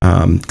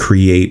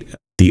 create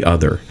the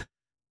other.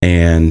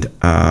 And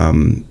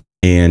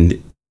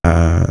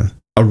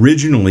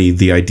originally,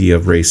 the idea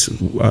of race,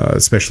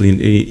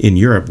 especially in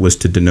Europe, was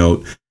to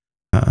denote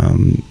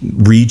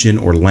region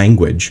or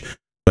language,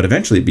 but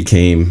eventually it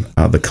became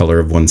the color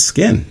of one's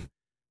skin.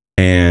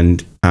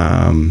 And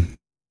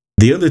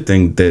the other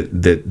thing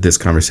that this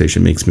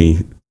conversation makes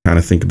me kind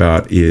of think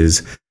about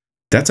is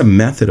that's a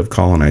method of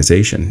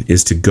colonization,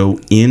 is to go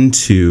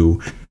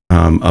into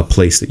a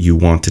place that you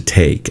want to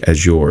take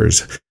as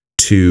yours,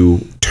 to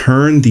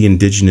turn the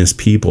indigenous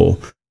people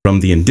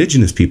from the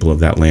indigenous people of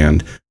that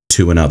land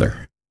to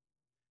another.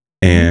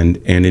 And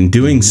in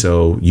doing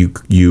so,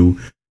 you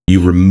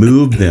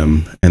remove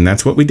them, and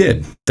that's what we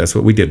did.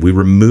 We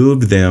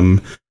removed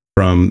them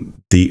from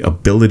the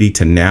ability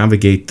to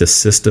navigate the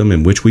system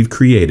in which we've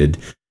created,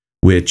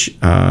 which,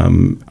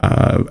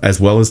 as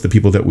well as the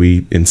people that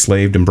we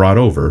enslaved and brought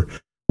over,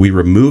 we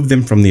removed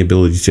them from the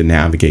ability to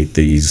navigate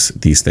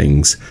these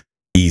things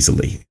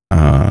easily.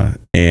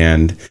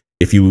 And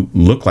if you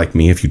look like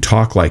me, if you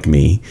talk like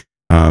me,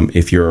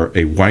 if you're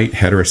a white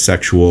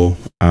heterosexual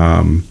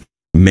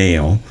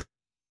male,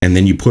 and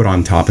then you put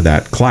on top of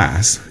that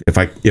class, if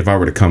I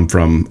were to come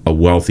from a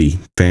wealthy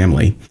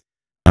family,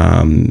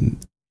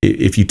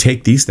 if you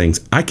take these things,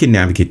 I can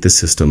navigate the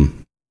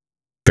system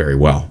very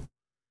well.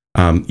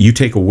 You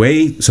take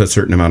away a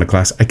certain amount of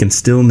class, I can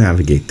still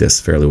navigate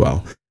this fairly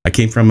well. I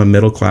came from a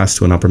middle class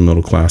to an upper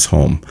middle class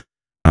home.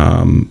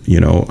 I'm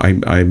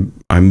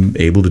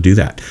able to do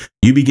that.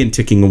 You begin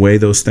ticking away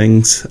those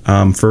things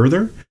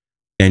further,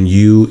 and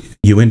you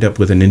end up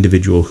with an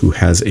individual who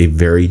has a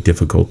very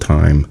difficult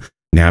time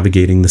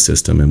navigating the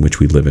system in which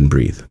we live and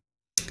breathe.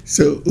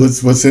 So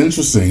what's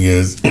interesting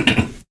is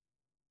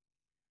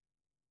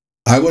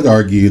I would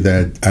argue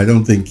that I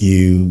don't think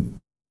you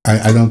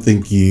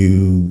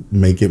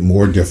make it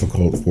more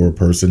difficult for a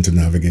person to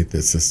navigate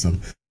this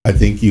system. I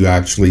think you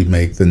actually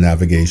make the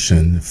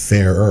navigation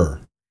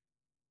fairer.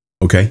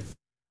 Okay.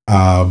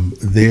 One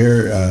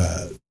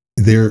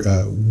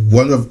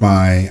of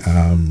my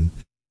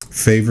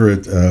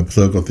favorite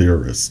political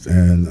theorists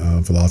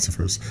and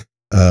philosophers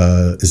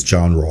is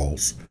John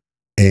Rawls,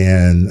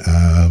 and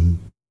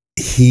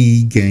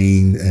he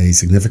gained a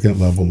significant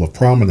level of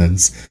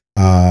prominence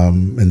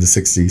in the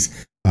 60s,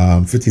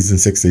 50s and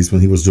 60s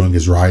when he was doing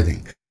his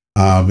writing.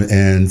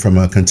 And from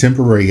a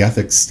contemporary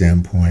ethics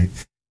standpoint,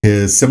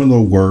 his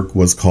seminal work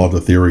was called The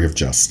Theory of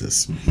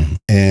Justice. Mm-hmm.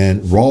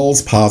 And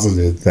Rawls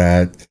posited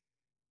that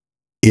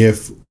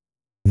if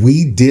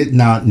we did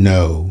not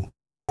know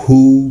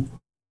who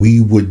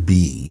we would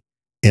be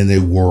in a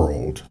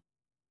world,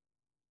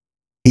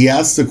 he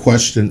asked the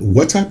question,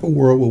 what type of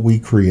world would we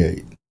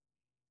create?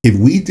 If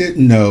we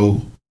didn't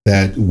know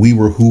that we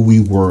were who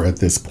we were at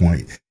this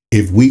point,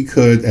 if we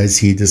could, as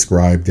he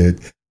described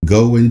it,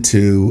 go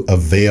into a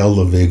veil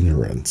of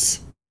ignorance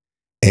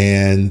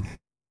and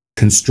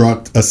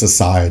construct a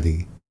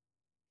society,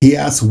 he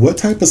asked, what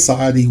type of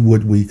society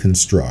would we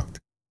construct?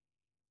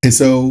 And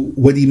so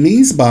what he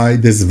means by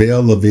this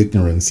veil of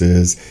ignorance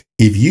is,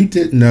 if you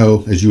didn't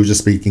know, as you were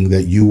just speaking,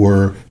 that you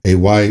were a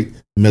white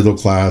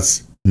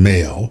middle-class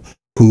male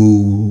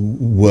who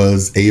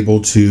was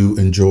able to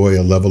enjoy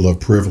a level of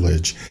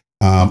privilege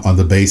on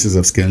the basis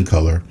of skin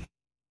color,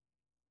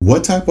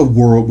 what type of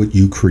world would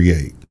you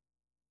create?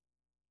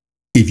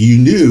 If you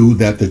knew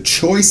that the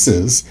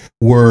choices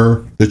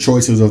were the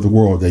choices of the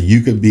world, that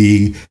you could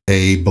be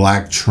a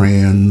black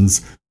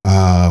trans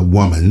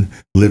woman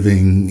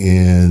living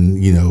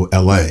in,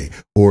 LA,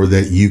 or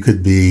that you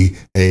could be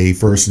a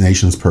First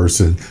Nations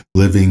person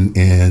living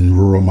in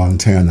rural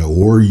Montana,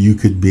 or you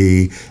could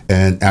be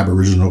an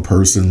Aboriginal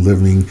person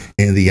living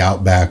in the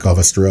outback of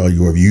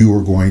Australia, or if you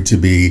were going to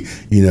be,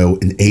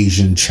 an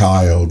Asian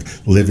child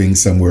living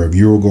somewhere, if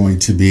you were going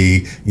to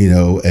be,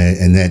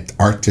 an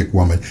Antarctic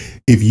woman,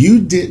 if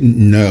you didn't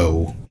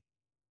know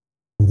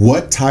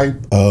what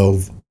type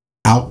of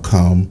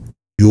outcome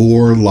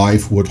your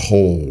life would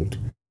hold,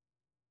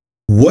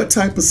 what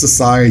type of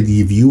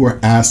society, if you were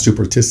asked to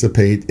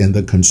participate in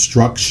the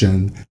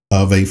construction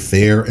of a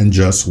fair and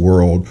just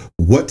world,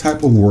 what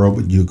type of world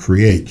would you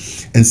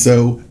create? And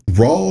so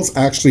Rawls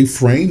actually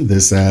framed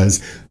this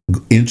as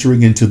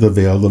entering into the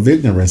veil of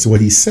ignorance.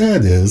 What he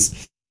said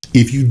is,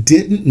 if you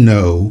didn't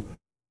know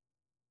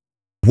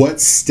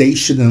what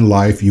station in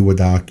life you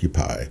would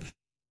occupy,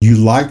 you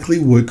likely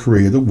would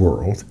create a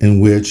world in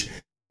which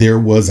there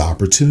was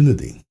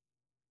opportunity.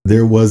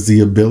 There was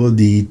the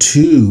ability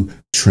to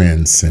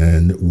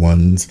transcend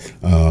one's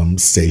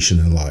station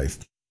in life.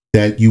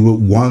 That you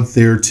would want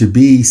there to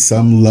be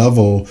some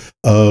level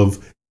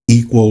of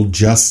equal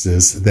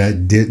justice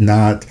that did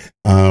not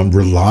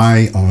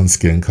rely on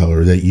skin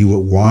color, that you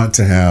would want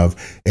to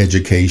have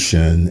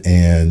education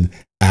and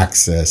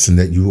access, and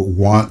that you would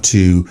want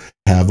to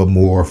have a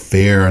more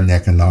fair and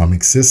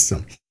economic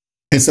system.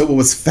 And so what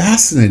was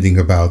fascinating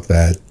about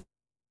that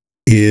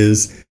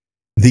is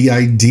the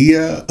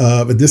idea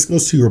of, and this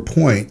goes to your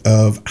point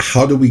of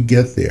how do we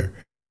get there?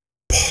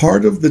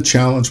 Part of the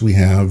challenge we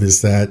have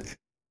is that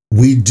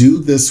we do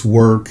this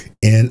work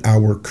in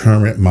our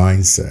current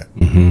mindset.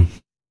 Mm-hmm.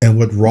 And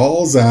what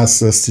Rawls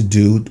asked us to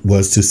do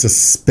was to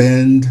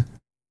suspend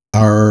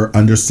our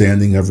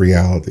understanding of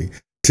reality,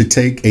 to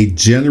take a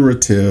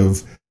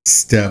generative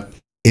step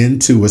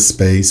into a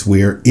space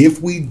where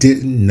if we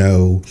didn't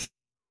know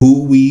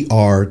who we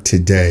are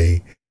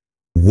today,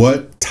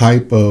 what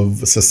type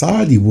of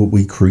society would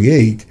we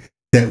create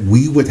that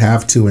we would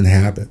have to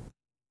inhabit?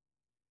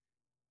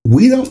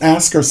 We don't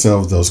ask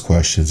ourselves those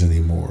questions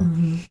anymore.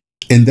 Mm-hmm.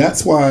 And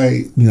that's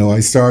why, I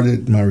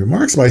started my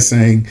remarks by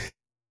saying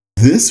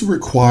this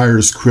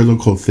requires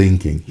critical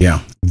thinking.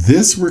 Yeah.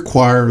 This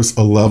requires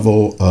a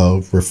level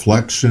of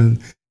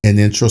reflection and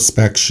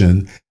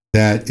introspection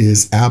that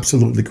is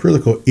absolutely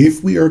critical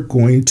if we are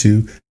going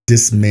to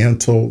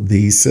dismantle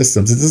these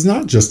systems. It is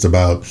not just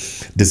about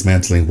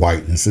dismantling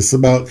whiteness. It's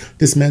about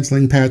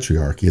dismantling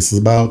patriarchy. It's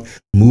about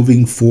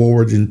moving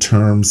forward in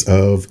terms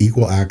of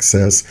equal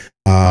access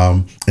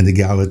and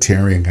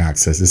egalitarian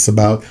access. It's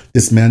about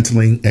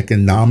dismantling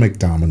economic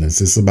dominance.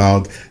 It's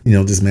about,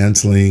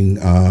 dismantling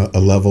a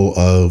level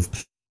of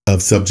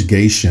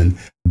subjugation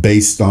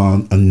based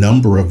on a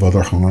number of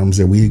other harms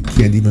that we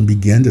can't even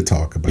begin to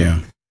talk about. Yeah.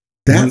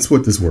 That's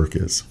what this work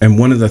is. And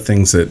one of the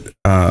things that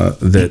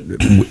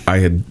I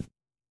had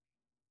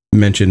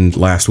mentioned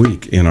last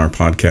week in our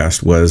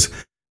podcast was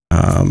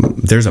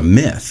there's a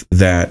myth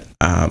that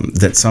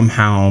that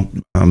somehow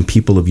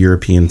people of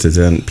European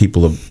descent,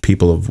 people of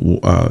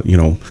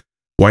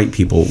white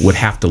people would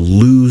have to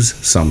lose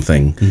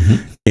something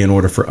mm-hmm. in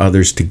order for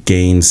others to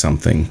gain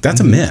something.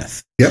 That's mm-hmm. a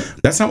myth. Yep.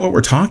 That's not what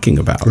we're talking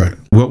about. Right.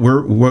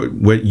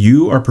 What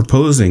you are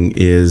proposing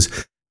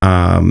is.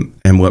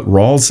 And what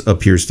Rawls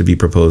appears to be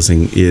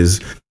proposing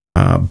is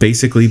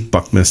basically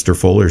Buckminster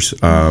Fuller's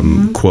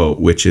mm-hmm.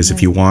 quote, which is, right.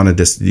 If you want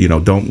to,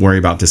 don't worry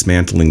about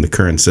dismantling the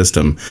current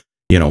system,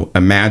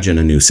 imagine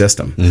a new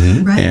system.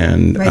 Mm-hmm. Right.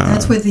 And right.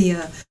 That's where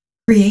the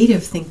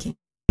creative thinking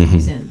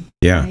comes mm-hmm. in.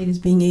 Yeah. Right? Is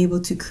being able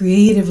to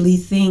creatively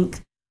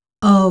think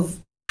of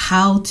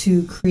how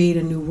to create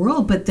a new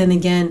world. But then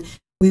again,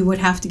 we would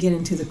have to get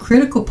into the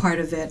critical part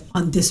of it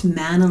on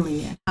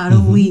dismantling it. How do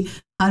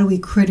mm-hmm. we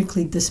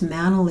critically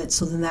dismantle it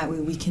so that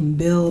way we can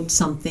build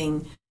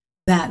something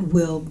that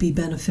will be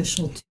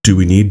beneficial? Do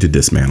we need to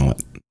dismantle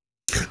it?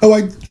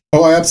 I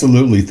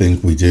absolutely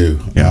think we do.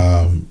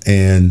 Yeah.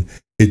 And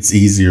it's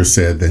easier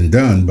said than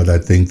done, but I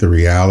think the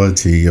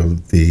reality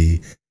of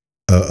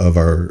of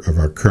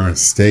our current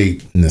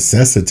state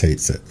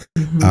necessitates it.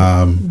 Mm-hmm.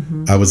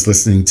 Mm-hmm. I was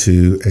listening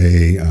to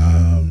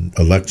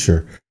a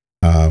lecture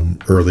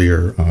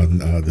earlier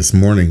on this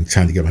morning,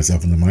 trying to get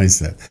myself in the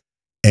mindset.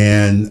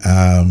 And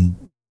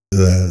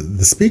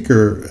the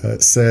speaker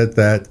said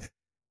that,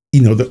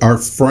 our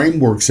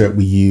frameworks that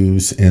we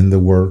use in the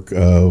work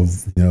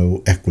of,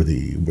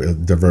 equity,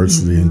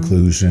 diversity, mm-hmm.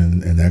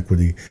 inclusion, and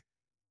equity,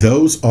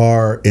 those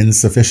are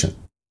insufficient.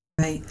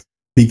 Right.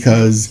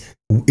 Because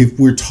if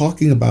we're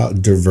talking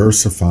about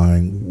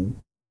diversifying,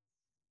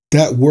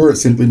 that word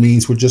simply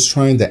means we're just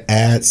trying to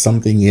add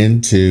something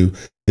into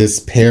this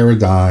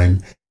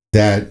paradigm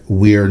that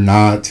we're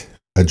not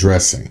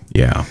addressing.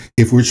 Yeah.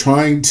 If we're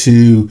trying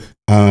to,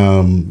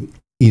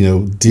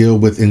 deal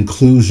with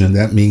inclusion,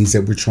 that means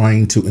that we're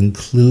trying to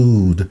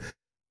include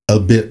a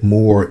bit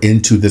more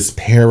into this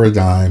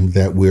paradigm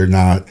that we're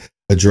not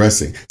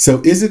addressing.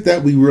 So is it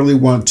that we really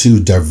want to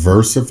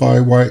diversify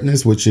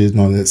whiteness, which in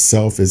on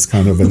itself is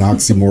kind of an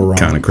oxymoron?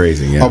 Kind of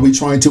crazy, yeah. Are we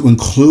trying to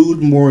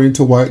include more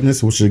into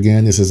whiteness, which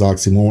again, this is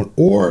oxymoron?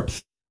 Or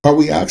are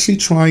we actually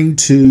trying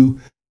to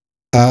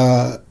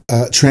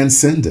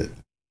transcend it?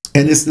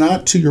 And it's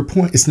not, to your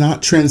point, it's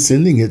not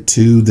transcending it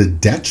to the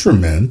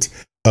detriment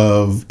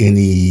of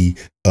any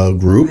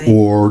group, right,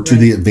 or to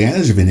the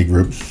advantage of any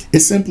group.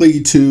 It's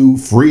simply to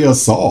free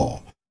us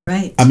all.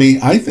 Right. I mean,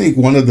 I think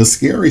one of the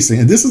scariest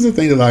things, and this is the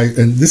thing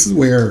and this is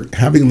where,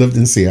 having lived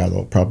in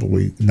Seattle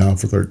probably now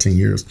for 13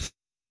 years,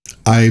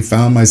 I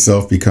found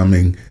myself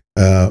becoming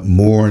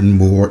more and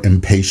more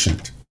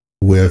impatient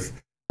with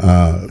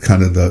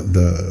kind of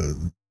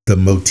the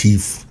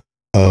motif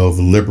of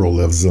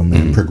liberalism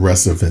and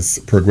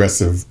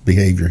progressive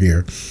behavior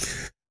here.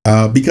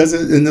 Because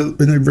in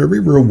a very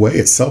real way,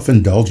 it's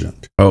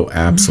self-indulgent. Oh,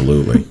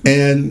 absolutely.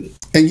 And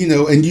And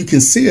and you can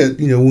see it,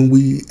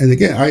 when and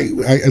again,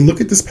 I look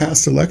at this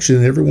past election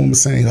and everyone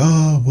was saying,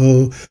 oh,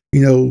 well,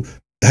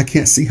 I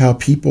can't see how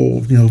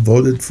people,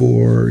 voted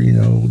for,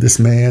 this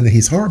man and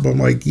he's horrible. I'm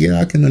like, yeah,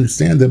 I can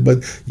understand that.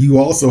 But you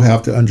also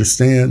have to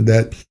understand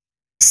that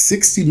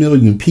 60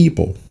 million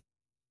people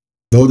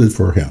voted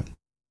for him.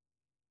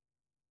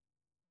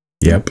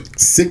 Yep.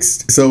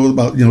 So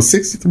about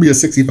 63 or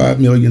 65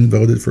 million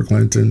voted for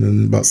Clinton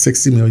and about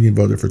 60 million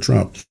voted for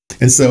Trump.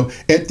 And so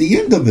at the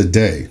end of the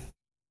day,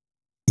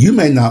 you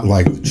may not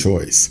like the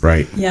choice.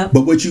 Right. Yep.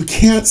 But what you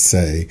can't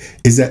say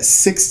is that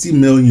 60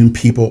 million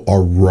people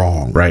are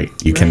wrong. Right.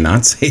 You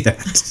cannot say that.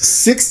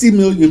 60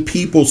 million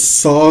people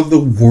saw the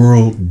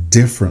world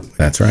differently.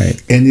 That's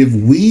right. And if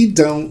we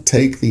don't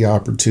take the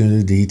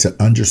opportunity to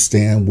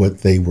understand what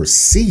they were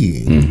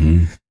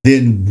seeing,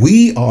 then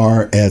we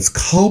are as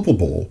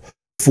culpable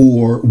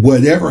for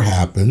whatever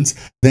happens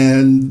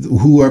than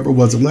whoever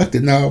was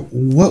elected. Now,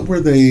 what were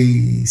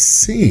they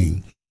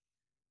seeing?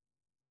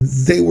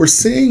 They were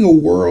seeing a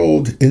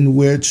world in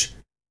which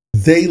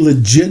they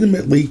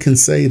legitimately can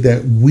say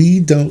that we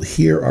don't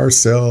hear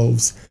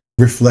ourselves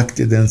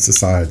reflected in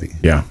society.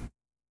 Yeah.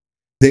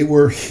 They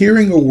were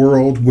hearing a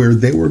world where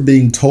they were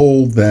being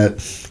told that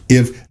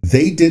if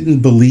they didn't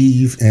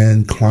believe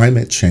in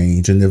climate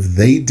change and if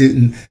they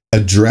didn't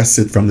address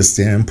it from the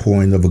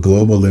standpoint of a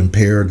global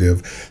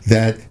imperative,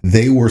 that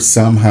they were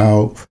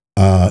somehow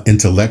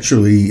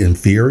intellectually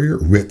inferior,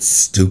 rich,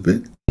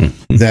 stupid,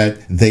 that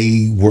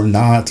they were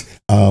not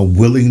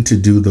willing to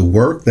do the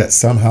work, that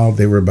somehow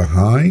they were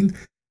behind.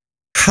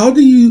 How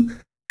do you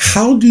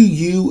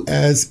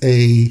as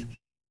a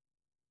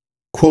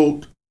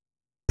quote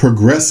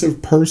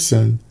progressive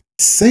person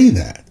say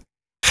that?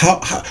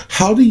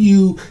 How do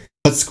you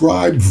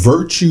ascribe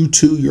virtue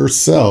to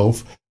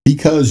yourself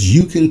because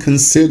you can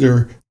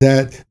consider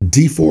that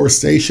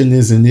deforestation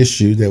is an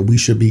issue that we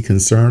should be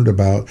concerned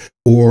about,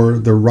 or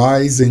the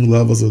rising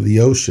levels of the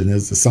ocean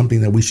is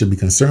something that we should be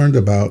concerned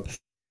about,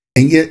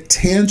 and yet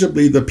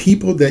tangibly the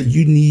people that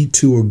you need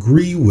to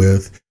agree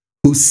with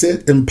who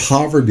sit in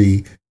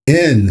poverty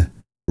in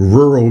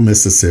rural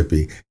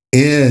Mississippi,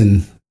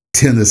 in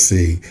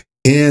Tennessee,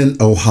 in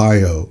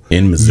Ohio,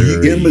 in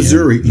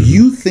Missouri,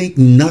 you think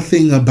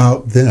nothing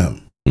about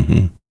them.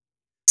 Mm-hmm.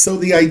 So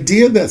the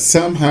idea that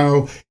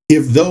somehow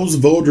if those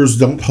voters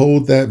don't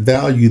hold that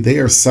value, they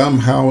are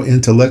somehow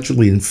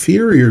intellectually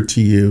inferior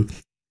to you,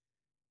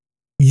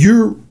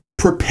 you're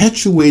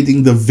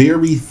perpetuating the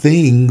very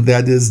thing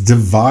that is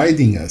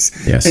dividing us.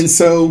 Yes. And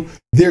so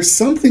there's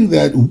something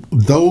that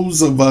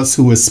those of us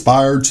who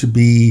aspire to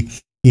be,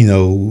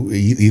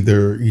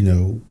 either,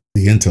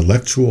 the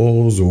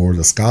intellectuals or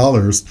the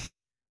scholars,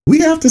 we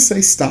have to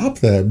say, stop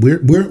that.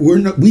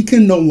 We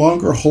can no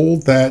longer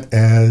hold that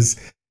as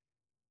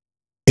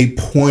a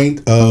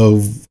point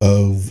of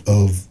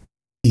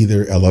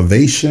either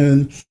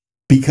elevation,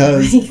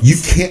 because you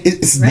can't,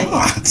 it's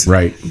not.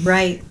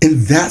 Right.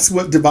 And that's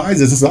what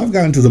divides us. So I've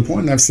gotten to the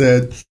point and I've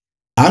said,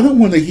 I don't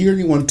want to hear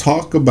anyone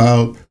talk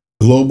about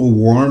global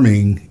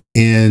warming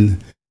in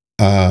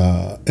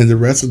the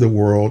rest of the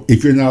world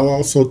if you're not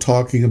also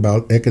talking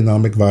about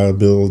economic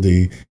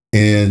viability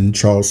in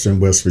Charleston,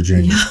 West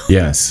Virginia.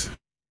 Yes.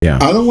 Yeah.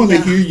 I don't want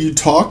to hear you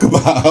talk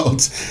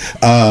about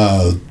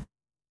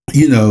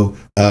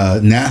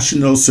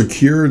national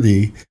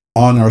security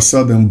on our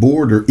southern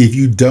border if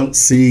you don't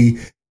see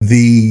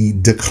the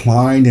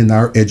decline in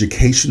our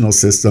educational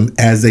system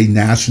as a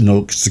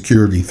national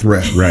security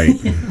threat. Right.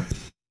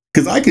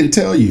 Because I can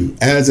tell you,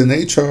 as an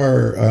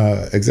HR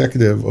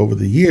executive over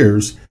the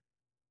years,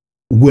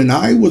 when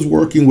I was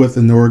working with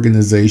an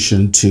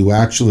organization to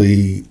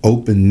actually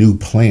open new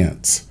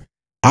plants,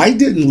 I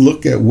didn't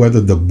look at whether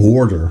the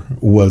border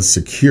was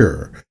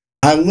secure.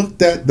 I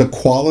looked at the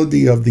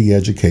quality of the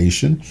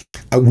education.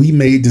 We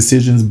made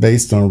decisions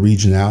based on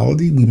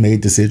regionality. We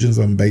made decisions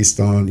based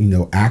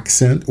on,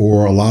 accent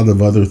or a lot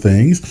of other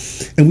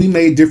things. And we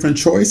made different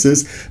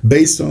choices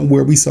based on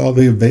where we saw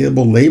the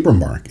available labor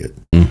market.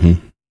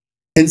 Mm-hmm.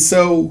 And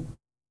so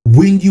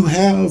when you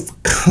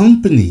have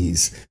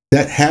companies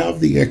that have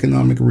the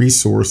economic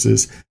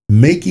resources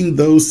making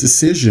those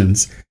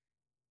decisions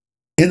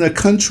in a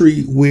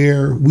country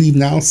where we've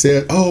now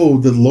said,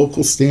 the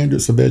local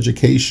standards of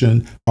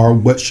education are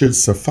what should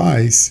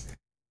suffice,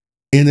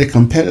 in a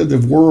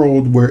competitive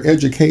world where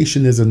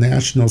education is a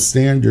national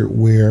standard,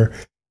 where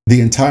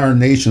the entire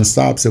nation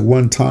stops at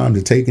one time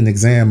to take an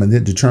exam and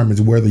it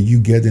determines whether you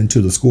get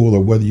into the school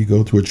or whether you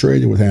go to a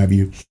trade or what have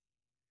you,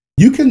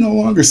 you can no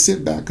longer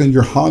sit back on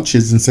your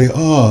haunches and say,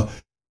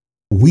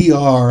 we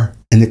are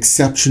an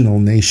exceptional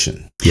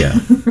nation. Yeah,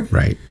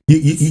 right.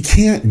 You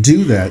can't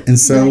do that. And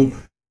so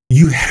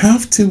you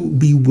have to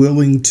be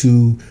willing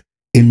to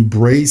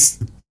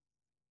embrace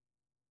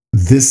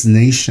this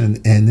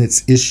nation and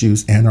its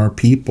issues and our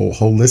people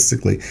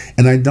holistically.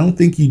 And I don't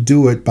think you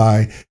do it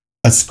by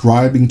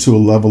ascribing to a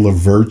level of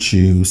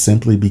virtue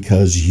simply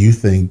because you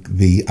think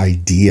the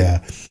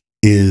idea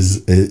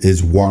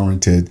is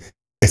warranted,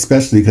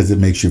 especially because it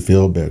makes you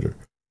feel better.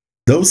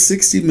 Those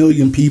 60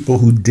 million people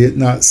who did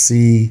not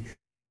see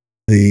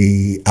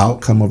the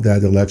outcome of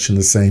that election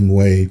the same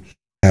way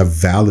have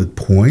valid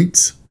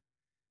points,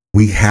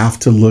 we have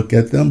to look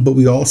at them, but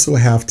we also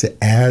have to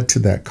add to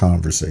that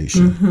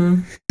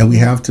conversation. And we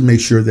have to make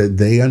sure that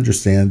they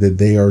understand that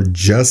they are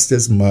just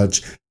as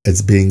much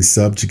as being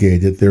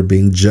subjugated. They're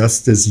being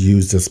just as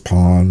used as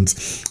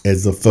pawns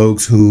as the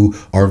folks who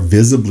are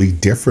visibly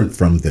different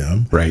from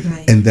them. Right.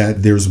 And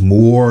that there's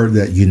more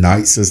that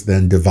unites us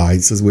than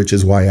divides us, which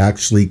is why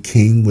actually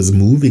King was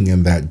moving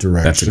in that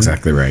direction. That's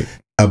exactly right.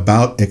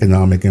 About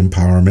economic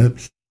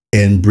empowerment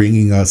and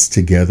bringing us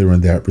together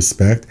in that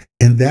respect.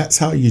 And that's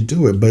how you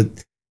do it.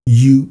 But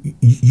you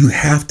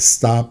have to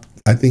stop.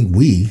 I think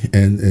we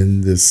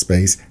in this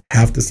space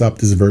have to stop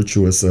this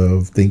virtuous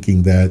of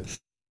thinking that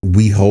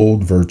we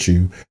hold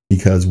virtue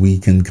because we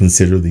can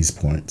consider these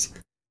points.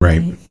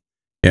 Right.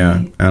 Yeah.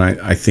 Right. And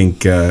I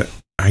think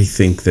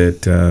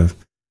that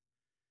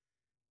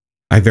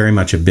I very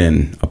much have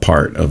been a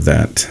part of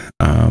that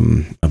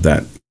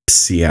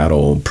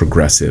Seattle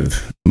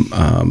progressive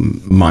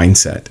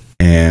mindset.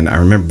 And I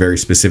remember very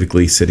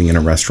specifically sitting in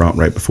a restaurant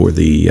right before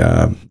the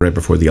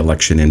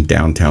election in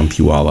downtown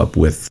Puyallup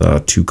with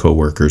two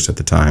coworkers at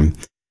the time,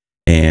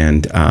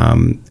 and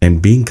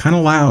being kind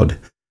of loud,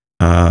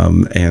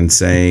 and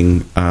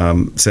saying,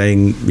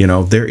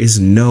 there is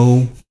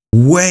no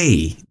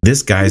way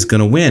this guy's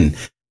going to win,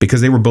 because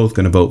they were both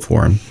going to vote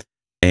for him,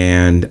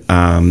 and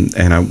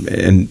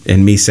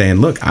me saying,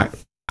 look, I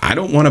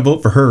don't want to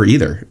vote for her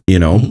either,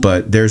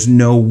 but there's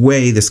no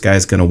way this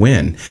guy's going to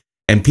win.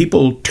 And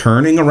people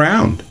turning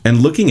around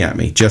and looking at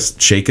me,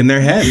 just shaking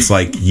their heads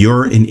like,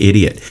 you're an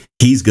idiot.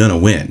 He's going to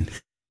win.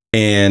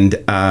 And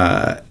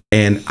I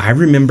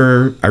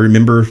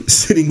remember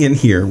sitting in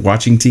here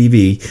watching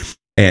TV,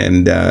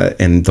 and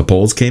the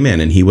polls came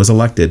in and he was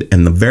elected.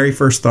 And the very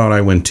first thought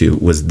I went to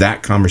was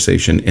that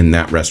conversation in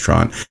that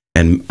restaurant.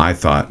 And I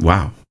thought,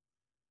 wow,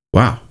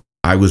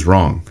 I was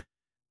wrong.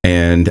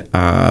 And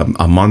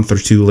a month or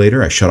two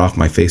later, I shut off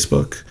my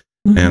Facebook,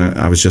 and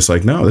I was just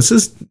like, no, this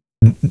is.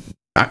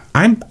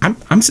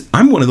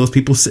 I'm one of those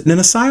people sitting in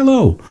a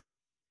silo.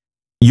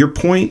 Your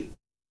point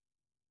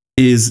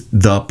is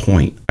the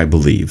point, I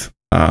believe,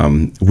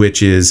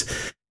 which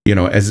is,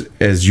 as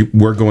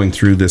we're going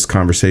through this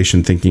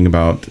conversation, thinking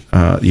about,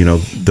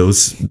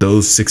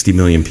 those 60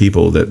 million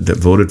people that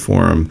voted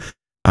for him,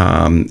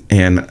 and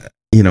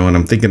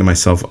I'm thinking to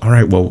myself, all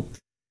right, well,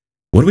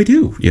 what do we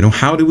do?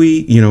 How do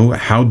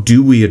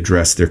we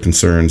address their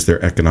concerns,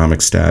 their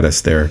economic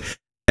status,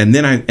 and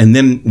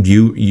then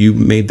you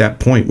made that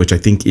point, which I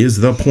think is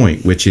the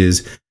point, which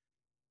is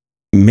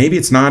maybe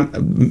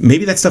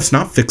that stuff's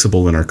not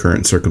fixable in our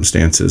current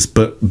circumstances,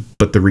 but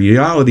the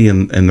reality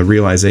and the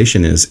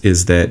realization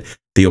is that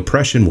the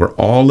oppression we're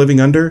all living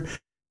under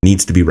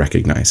needs to be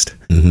recognized.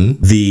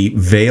 The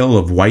veil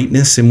of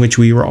whiteness in which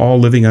we were all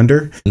living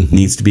under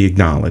needs to be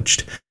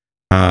acknowledged.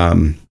 Our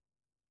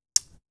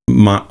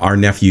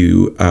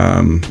nephew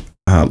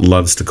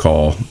loves to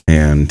call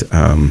and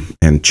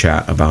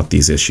chat about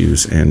these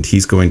issues, and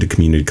he's going to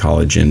community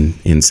college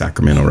in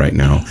Sacramento right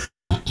now.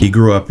 He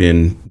grew up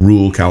in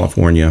rural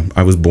California.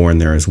 I was born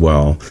there as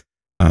well.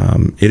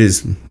 It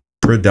is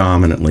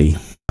predominantly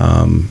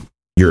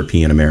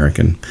European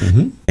American,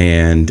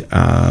 and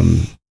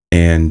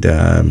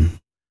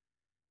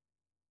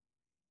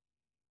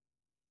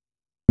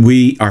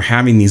we are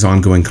having these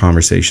ongoing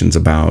conversations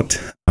about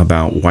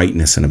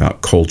whiteness and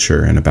about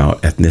culture and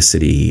about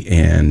ethnicity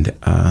and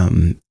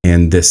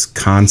this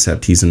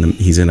concept. He's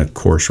in a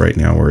course right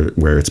now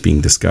where it's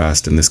being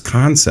discussed, and this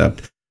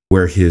concept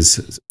where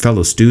his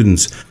fellow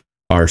students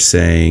are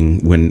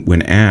saying,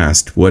 when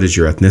asked, what is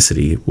your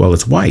ethnicity? Well,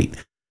 it's white.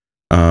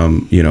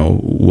 What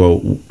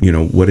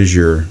is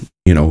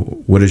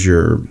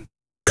your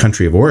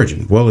country of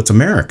origin? Well, it's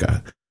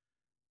America.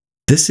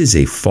 This is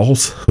a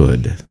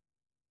falsehood.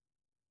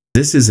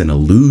 This is an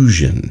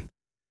illusion.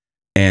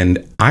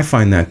 And I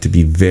find that to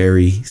be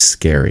very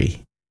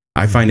scary.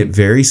 I find it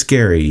very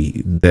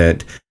scary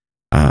that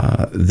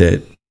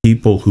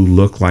people who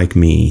look like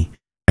me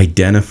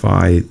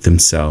identify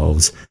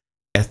themselves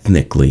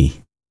ethnically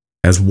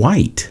as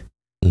white,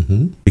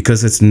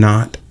 because it's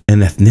not an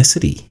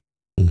ethnicity.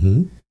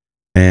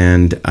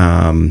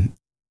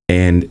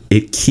 And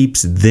it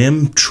keeps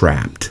them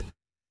trapped,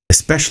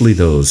 especially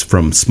those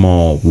from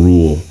small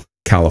rural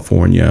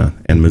California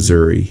and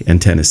Missouri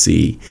and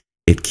Tennessee.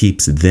 It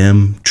keeps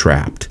them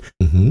trapped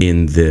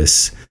in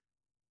this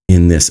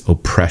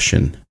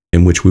oppression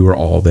in which we were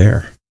all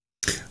there.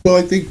 Well,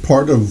 I think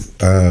part of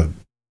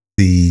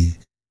the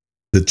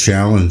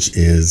challenge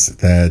is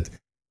that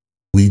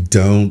we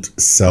don't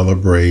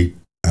celebrate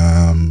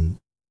our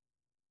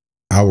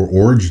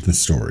origin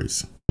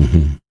stories,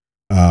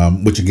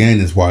 which again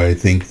is why I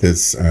think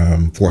this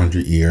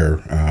 400 year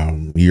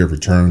of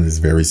return is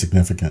very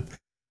significant.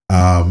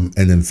 And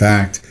in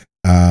fact,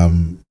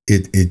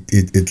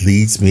 it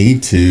leads me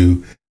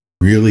to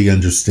really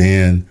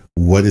understand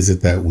what is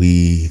it that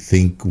we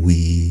think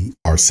we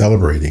are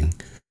celebrating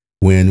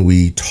when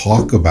we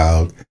talk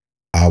about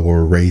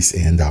our race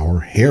and our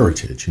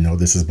heritage.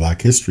 This is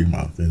Black History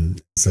Month.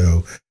 And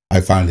so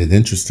I find it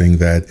interesting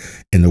that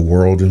in the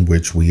world in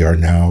which we are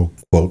now,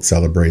 quote,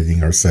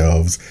 celebrating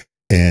ourselves,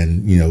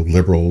 and,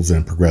 liberals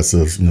and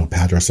progressives,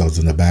 pat ourselves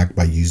in the back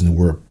by using the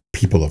word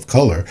people of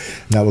color.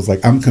 And I was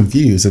like, I'm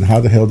confused. And how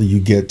the hell do you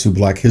get to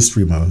Black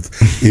History Month?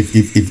 If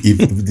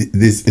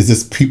this is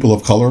this People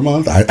of Color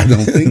Month? I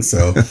don't think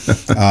so.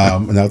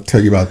 And I'll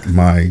tell you about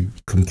my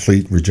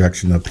complete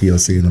rejection of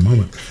POC in a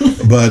moment.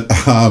 But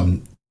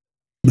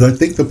I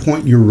think the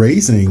point you're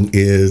raising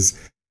is,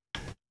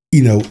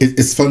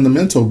 it's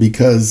fundamental,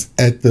 because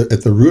at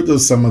the root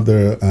of some of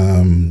the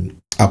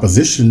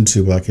opposition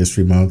to Black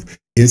History Month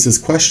is this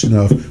question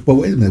of, well,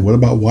 wait a minute, what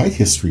about White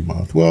History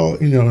Month? Well,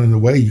 in a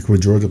way you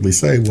could pejoratively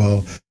say,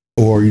 well,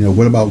 or,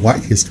 what about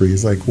white history?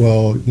 It's like,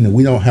 well,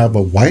 we don't have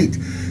a white,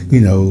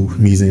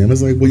 museum.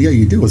 It's like, well, yeah,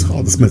 you do. It's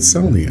called the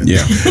Smithsonian.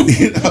 Yeah.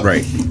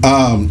 Right.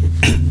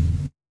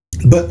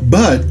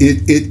 But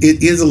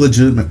it is a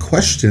legitimate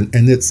question,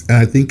 and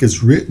I think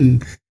it's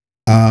written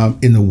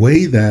in a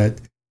way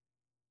that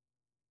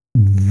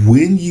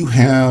when you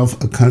have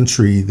a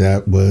country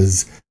that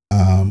was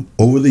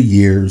over the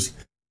years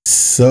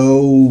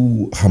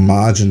so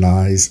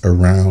homogenized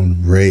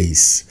around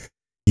race,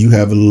 you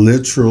have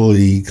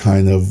literally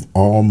kind of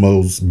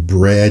almost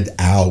bred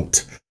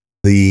out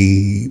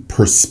the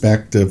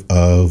perspective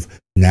of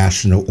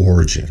national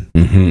origin.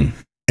 Mm-hmm.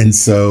 And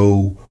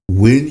so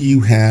when you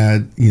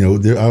had, I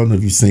don't know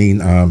if you've seen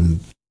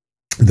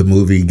the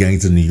movie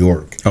Gangs of New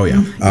York. Oh,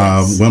 yeah.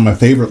 Yes. One of my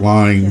favorite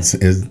lines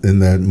is in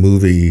that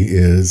movie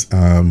is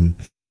one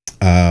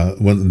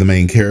of the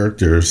main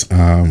characters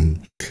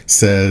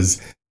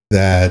says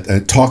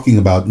that, talking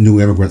about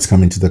new immigrants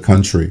coming to the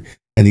country,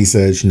 and he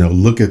says,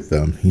 look at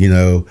them,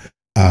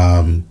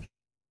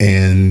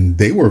 and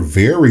they were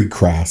very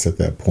crass at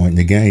that point. And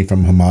again,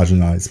 from a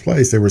homogenized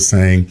place, they were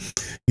saying,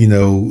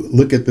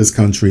 look at this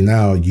country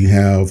now. You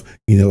have,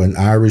 an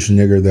Irish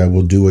nigger that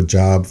will do a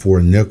job for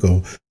a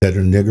nickel that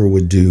a nigger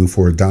would do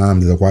for a dime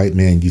that a white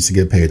man used to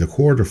get paid a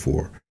quarter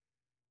for.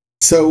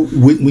 So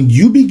when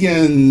you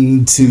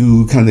begin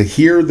to kind of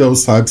hear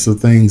those types of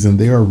things, and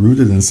they are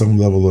rooted in some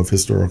level of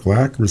historical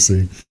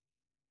accuracy,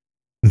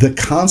 the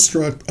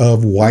construct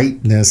of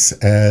whiteness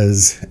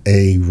as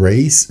a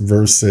race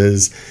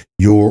versus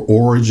your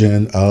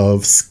origin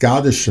of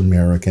Scottish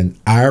American,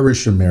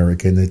 Irish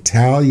American,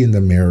 Italian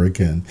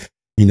American,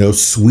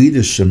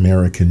 Swedish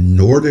American,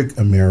 Nordic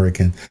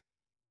American,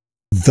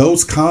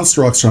 those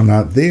constructs are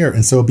not there.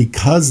 And so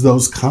because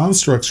those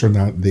constructs are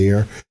not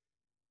there,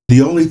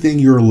 the only thing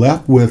you're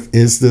left with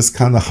is this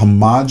kind of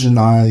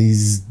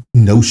homogenized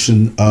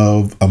notion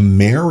of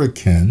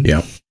American.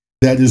 Yep.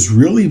 That is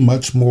really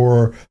much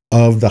more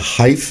of the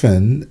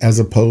hyphen as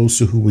opposed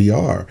to who we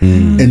are.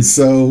 Mm. And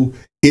so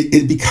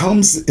it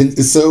becomes, and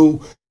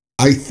so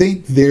I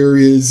think there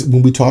is,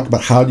 when we talk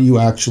about how do you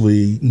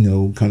actually,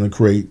 kind of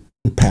create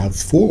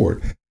paths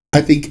forward,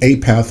 I think a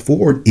path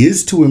forward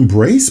is to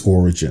embrace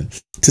origin,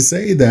 to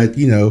say that,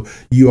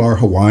 you are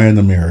Hawaiian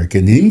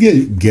American, and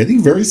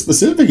getting very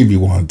specific if you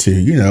want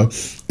to,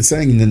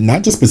 saying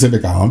not just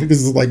Pacific Islander,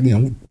 because it's like,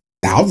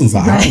 thousands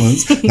of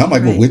islands. And I'm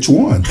like, well, which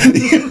one?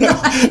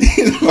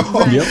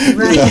 Yeah.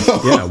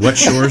 What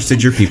shores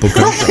did your people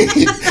come from?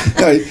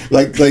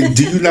 like,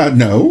 do you not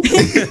know?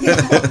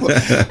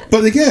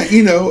 But again,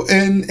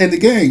 and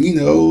again,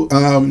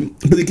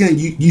 but again,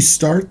 you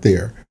start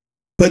there.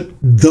 But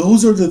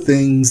those are the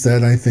things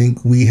that I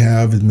think we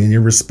have, in many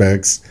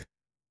respects,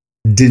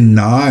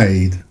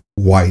 denied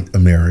white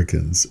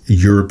Americans,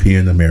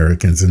 European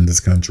Americans in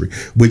this country,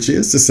 which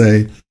is to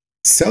say,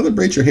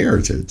 celebrate your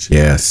heritage.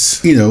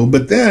 Yes.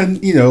 But then,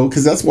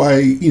 because that's why,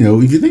 if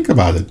you think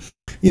about it,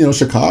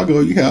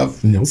 Chicago, you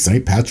have,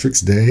 St. Patrick's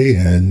Day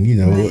and,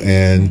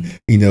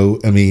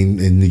 I mean,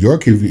 in New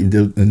York,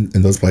 in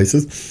those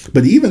places,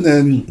 but even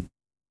then,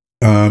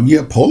 you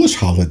have Polish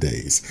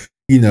holidays,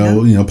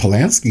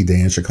 Polanski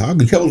Day in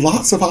Chicago, you have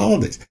lots of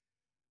holidays.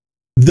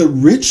 The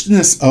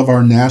richness of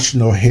our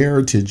national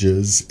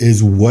heritages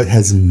is what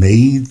has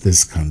made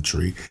this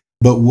country.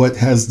 But what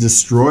has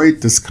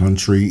destroyed this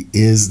country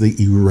is the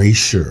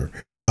erasure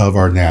of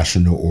our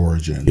national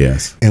origin.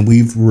 Yes. And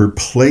we've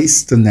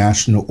replaced the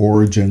national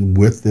origin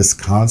with this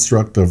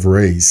construct of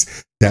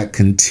race that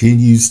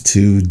continues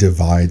to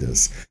divide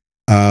us.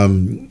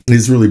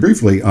 Is really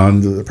briefly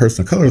on the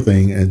person of color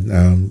thing,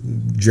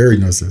 and Jerry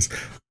knows this.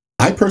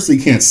 I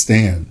personally can't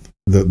stand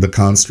the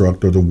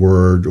construct or the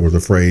word or the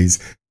phrase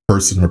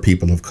person or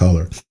people of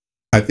color.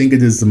 I think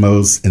it is the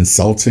most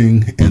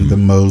insulting and the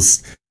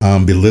most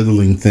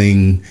belittling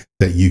thing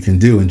that you can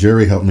do. And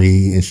Jerry helped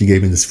me, and she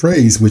gave me this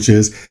phrase, which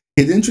is,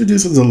 it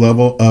introduces a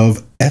level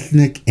of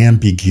ethnic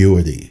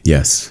ambiguity.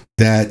 Yes.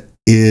 That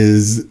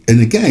is,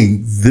 and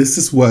again, this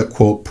is what,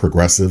 quote,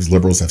 progressives,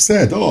 liberals have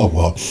said. Oh,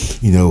 well,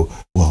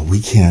 we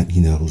can't,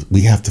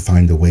 we have to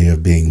find a way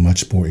of being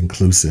much more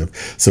inclusive.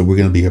 So we're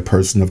going to be a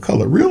person of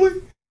color.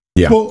 Really?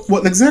 Yeah.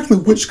 Well, exactly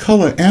which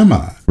color am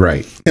I?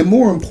 Right. And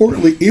more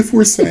importantly, if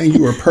we're saying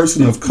you're a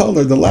person of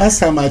color, the last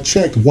time I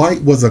checked,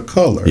 white was a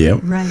color. Yep.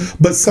 Right.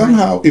 But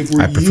somehow, if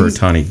we're I prefer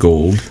tawny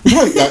gold.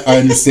 Right. I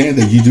understand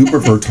that you do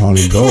prefer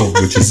tawny gold,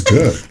 which is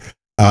good.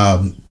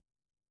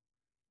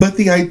 But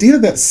the idea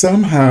that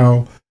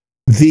somehow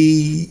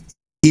the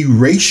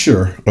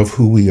erasure of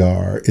who we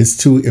are is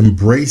to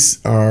embrace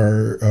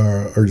our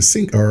or to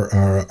sink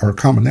our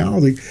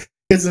commonality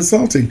is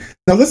insulting.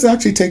 Now let's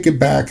actually take it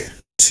back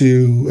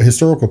to a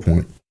historical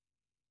point.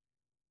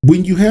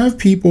 When you have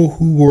people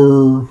who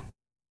were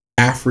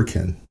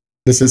African,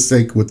 let's just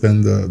take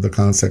within the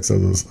context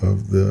of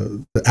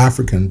the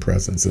African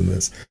presence in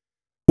this,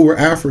 who were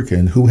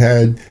African, who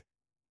had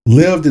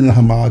lived in a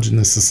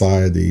homogenous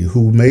society,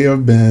 who may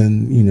have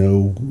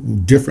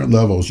been, different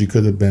levels. You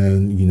could have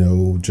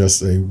been,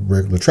 just a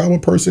regular tribal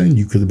person.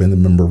 You could have been a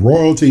member of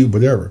royalty,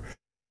 whatever.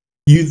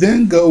 You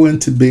then go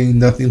into being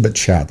nothing but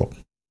chattel.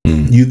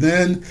 You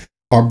then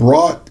are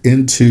brought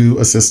into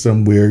a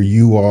system where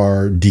you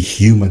are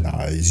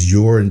dehumanized.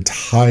 Your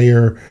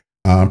entire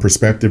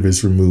perspective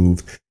is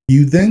removed.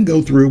 You then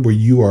go through where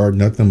you are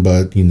nothing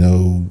but,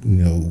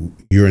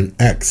 you're an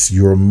X,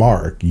 you're a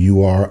mark,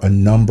 you are a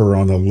number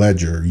on a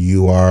ledger,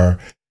 you are,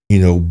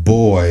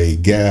 boy,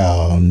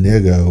 gal,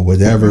 nigga,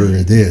 whatever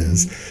it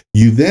is.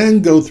 You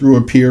then go through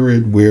a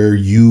period where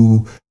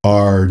you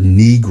are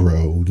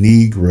Negro.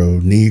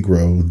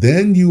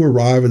 Then you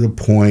arrive at a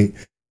point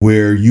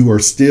where you are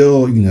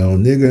still,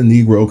 nigga,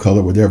 Negro,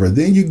 color, whatever.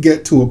 Then you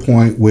get to a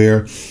point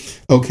where,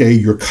 okay,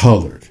 you're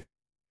colored.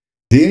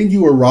 Then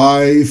you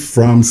arrive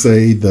from,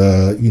 say,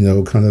 the,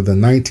 kind of the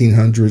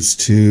 1900s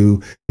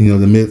to,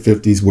 the mid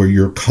 50s where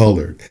you're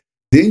colored.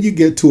 Then you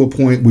get to a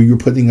point where you're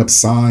putting up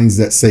signs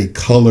that say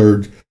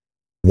colored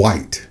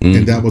white. Mm-hmm.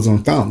 And that was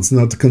on fountains.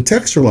 Now, to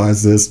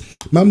contextualize this,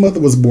 my mother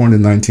was born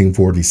in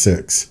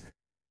 1946.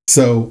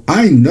 So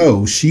I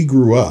know she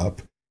grew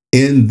up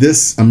in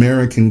this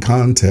American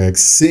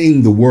context,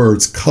 seeing the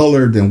words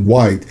colored and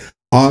white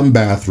on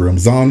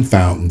bathrooms, on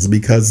fountains,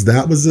 because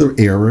that was the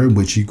era in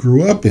which she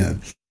grew up in.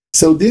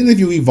 So then if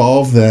you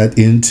evolve that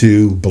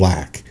into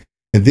black,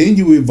 and then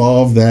you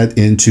evolve that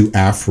into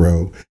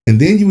Afro, and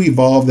then you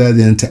evolve that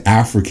into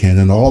African,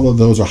 and all of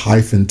those are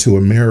hyphen to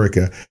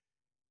America.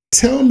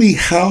 Tell me,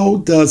 how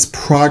does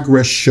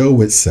progress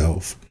show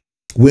itself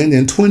when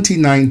in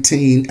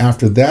 2019,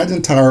 after that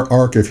entire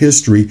arc of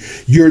history,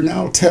 you're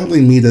now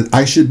telling me that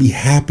I should be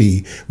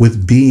happy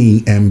with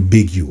being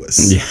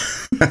ambiguous? Yeah.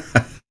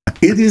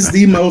 It is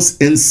the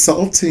most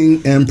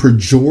insulting and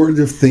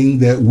pejorative thing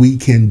that we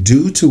can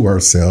do to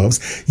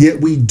ourselves,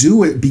 yet we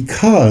do it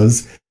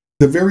because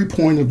the very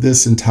point of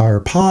this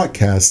entire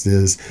podcast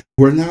is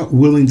we're not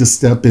willing to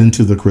step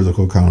into the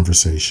critical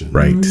conversation.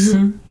 Right.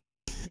 Mm-hmm.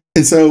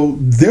 And so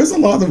there's a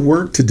lot of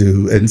work to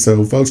do. And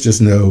so folks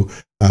just know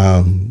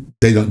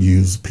they don't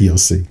use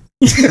POC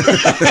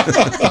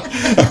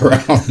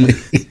around me.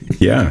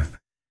 Yeah.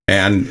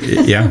 And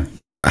yeah.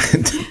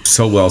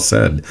 So well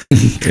said.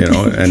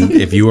 And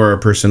if you are a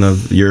person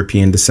of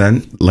European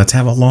descent, let's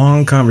have a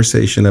long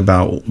conversation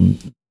about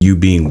you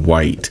being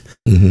white.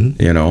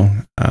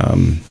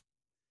 Mm-hmm.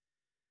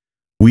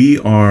 We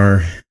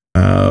are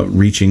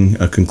reaching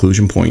a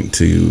conclusion point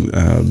to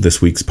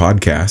this week's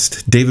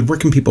podcast. David, where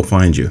can people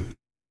find you?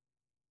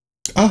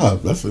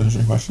 That's an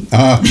interesting question.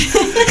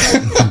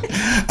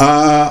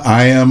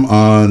 I am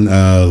on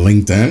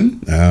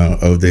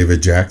LinkedIn,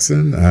 David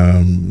Jackson.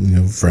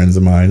 Friends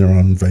of mine are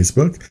on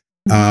Facebook.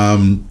 I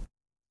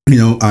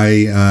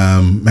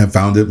have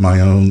founded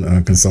my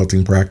own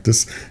consulting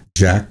practice,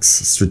 Jack's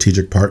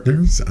Strategic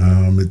Partners.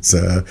 It's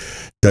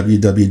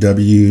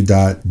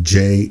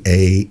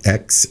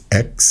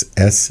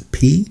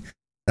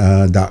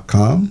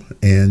www.jaxxsp.com,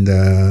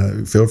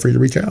 and feel free to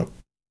reach out.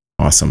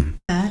 Awesome.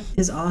 That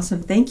is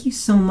awesome. Thank you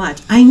so much.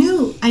 I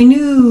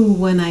knew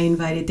when I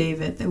invited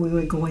David that we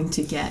were going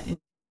to get in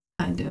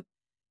kind of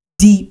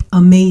deep,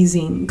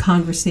 amazing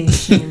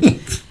conversation.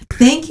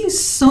 Thank you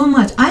so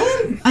much.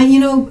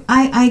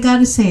 I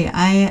gotta say,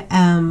 I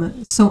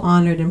am so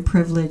honored and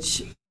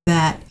privileged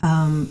that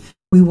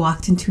we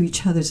walked into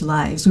each other's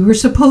lives. We were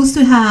supposed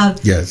to have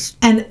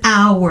an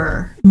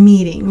hour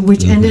meeting,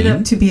 which ended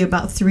up to be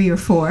about 3 or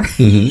 4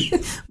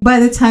 by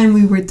the time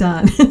we were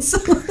done.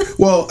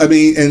 Well, I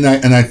mean, and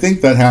I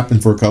think that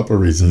happened for a couple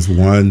of reasons.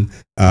 One,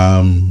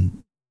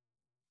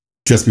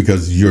 just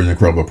because you're an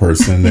incredible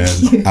person,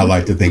 and I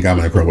like to think I'm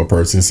an incredible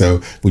person.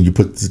 So when you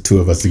put the two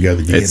of us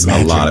together, you get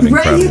magic. A lot of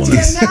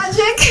incredibleness. Right,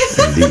 you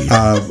get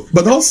magic.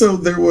 But also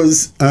there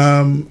was,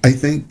 I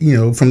think,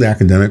 from the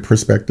academic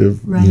perspective,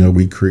 right.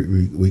 We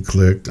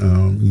clicked,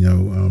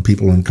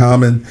 people in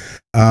common.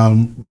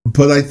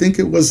 But I think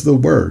it was the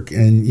work,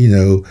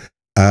 and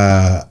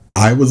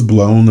I was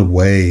blown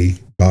away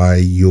by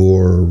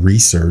your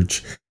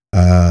research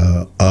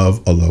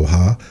of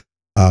Aloha.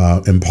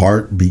 In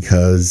part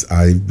because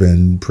I've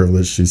been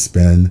privileged to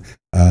spend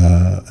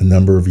a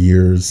number of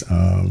years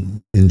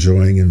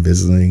enjoying and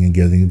visiting and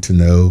getting to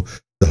know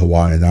the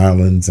Hawaiian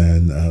Islands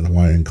and the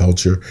Hawaiian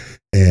culture.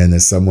 And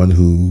as someone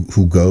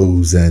who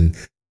goes and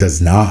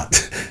does not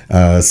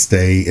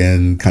stay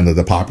in kind of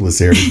the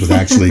populous areas, but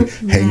actually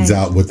hangs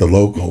out with the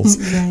locals.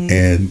 Right.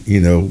 And,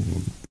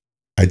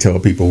 I tell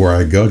people where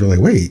I go, they're like,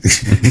 wait,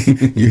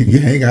 you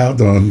hang out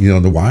on,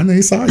 the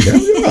Waianae side?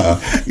 Yeah.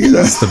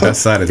 That's the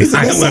best side of the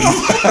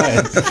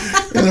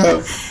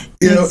island.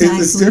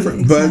 it's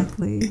different,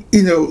 exactly. but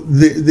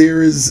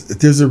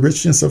there's a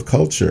richness of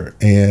culture,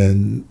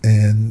 and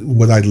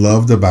what I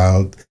loved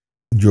about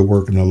your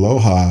work in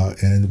Aloha,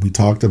 and we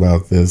talked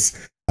about this,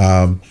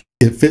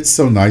 it fits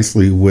so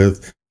nicely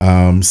with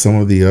some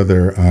of the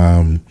other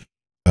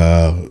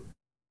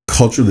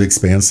culturally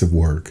expansive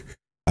work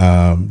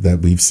that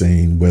we've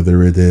seen,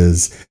 whether it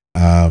is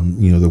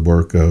the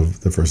work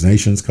of the First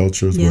Nations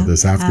cultures, whether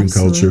it's African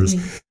cultures,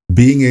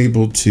 being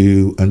able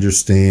to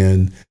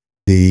understand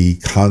the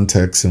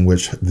context in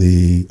which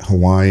the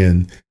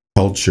Hawaiian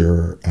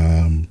culture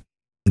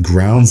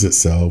grounds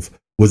itself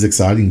was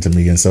exciting to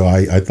me. And so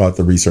I thought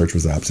the research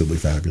was absolutely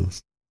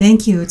fabulous.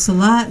 Thank you. It's a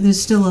lot.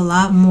 There's still a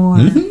lot more.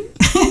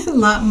 A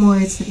lot more.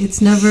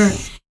 It's never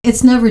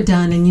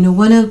done. And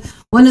one of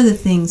the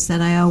things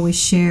that I always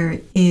share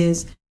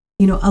is,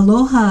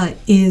 Aloha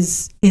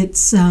it's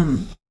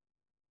an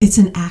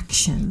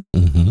action.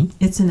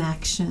 It's an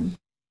action.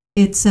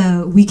 It's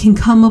we can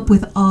come up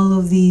with all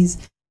of these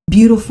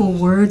beautiful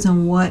words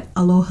on what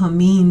aloha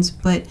means,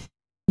 but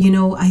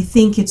I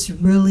think it's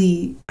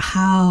really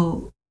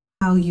how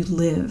you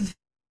live.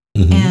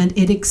 And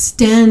it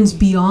extends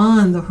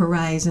beyond the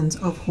horizons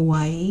of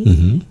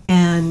Hawaii.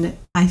 And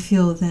I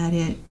feel that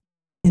it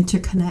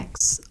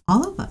interconnects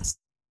all of us.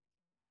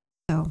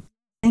 So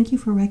thank you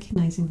for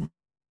recognizing that.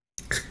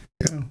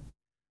 Yeah.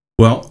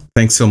 Well,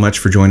 thanks so much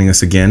for joining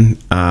us again.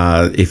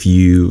 If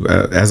you,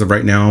 as of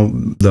right now,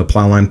 the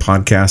Plowline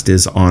podcast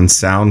is on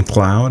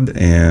SoundCloud,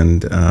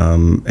 and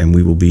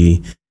we will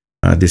be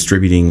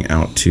distributing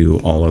out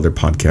to all other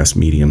podcast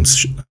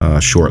mediums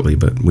shortly.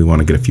 But we want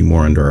to get a few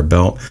more under our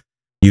belt.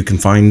 You can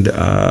find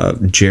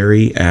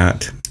Jerry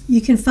at.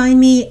 You can find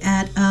me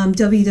at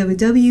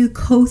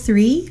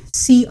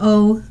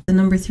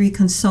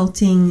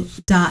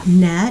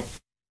www.co3consulting.net.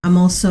 I'm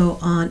also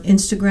on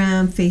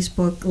Instagram,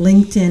 Facebook,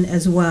 LinkedIn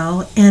as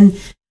well. And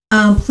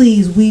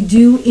please, we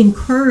do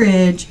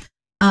encourage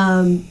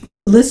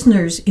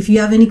listeners, if you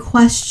have any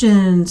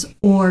questions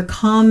or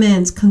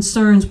comments,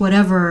 concerns,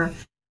 whatever,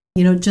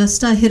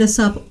 just hit us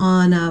up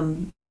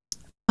on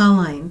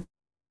Plowline,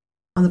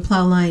 on the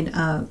Plowline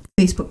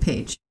Facebook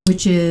page,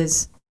 which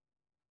is...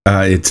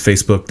 it's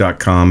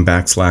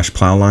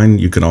facebook.com/Plowline.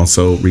 You can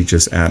also reach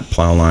us at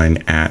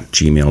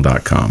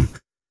plowline@gmail.com.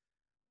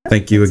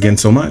 Thank you again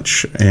so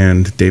much.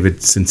 And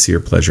David,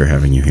 sincere pleasure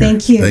having you here.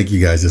 Thank you. Thank you,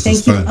 guys. This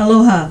was fun.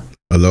 Aloha.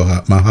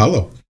 Aloha.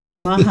 Mahalo.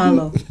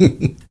 Mahalo.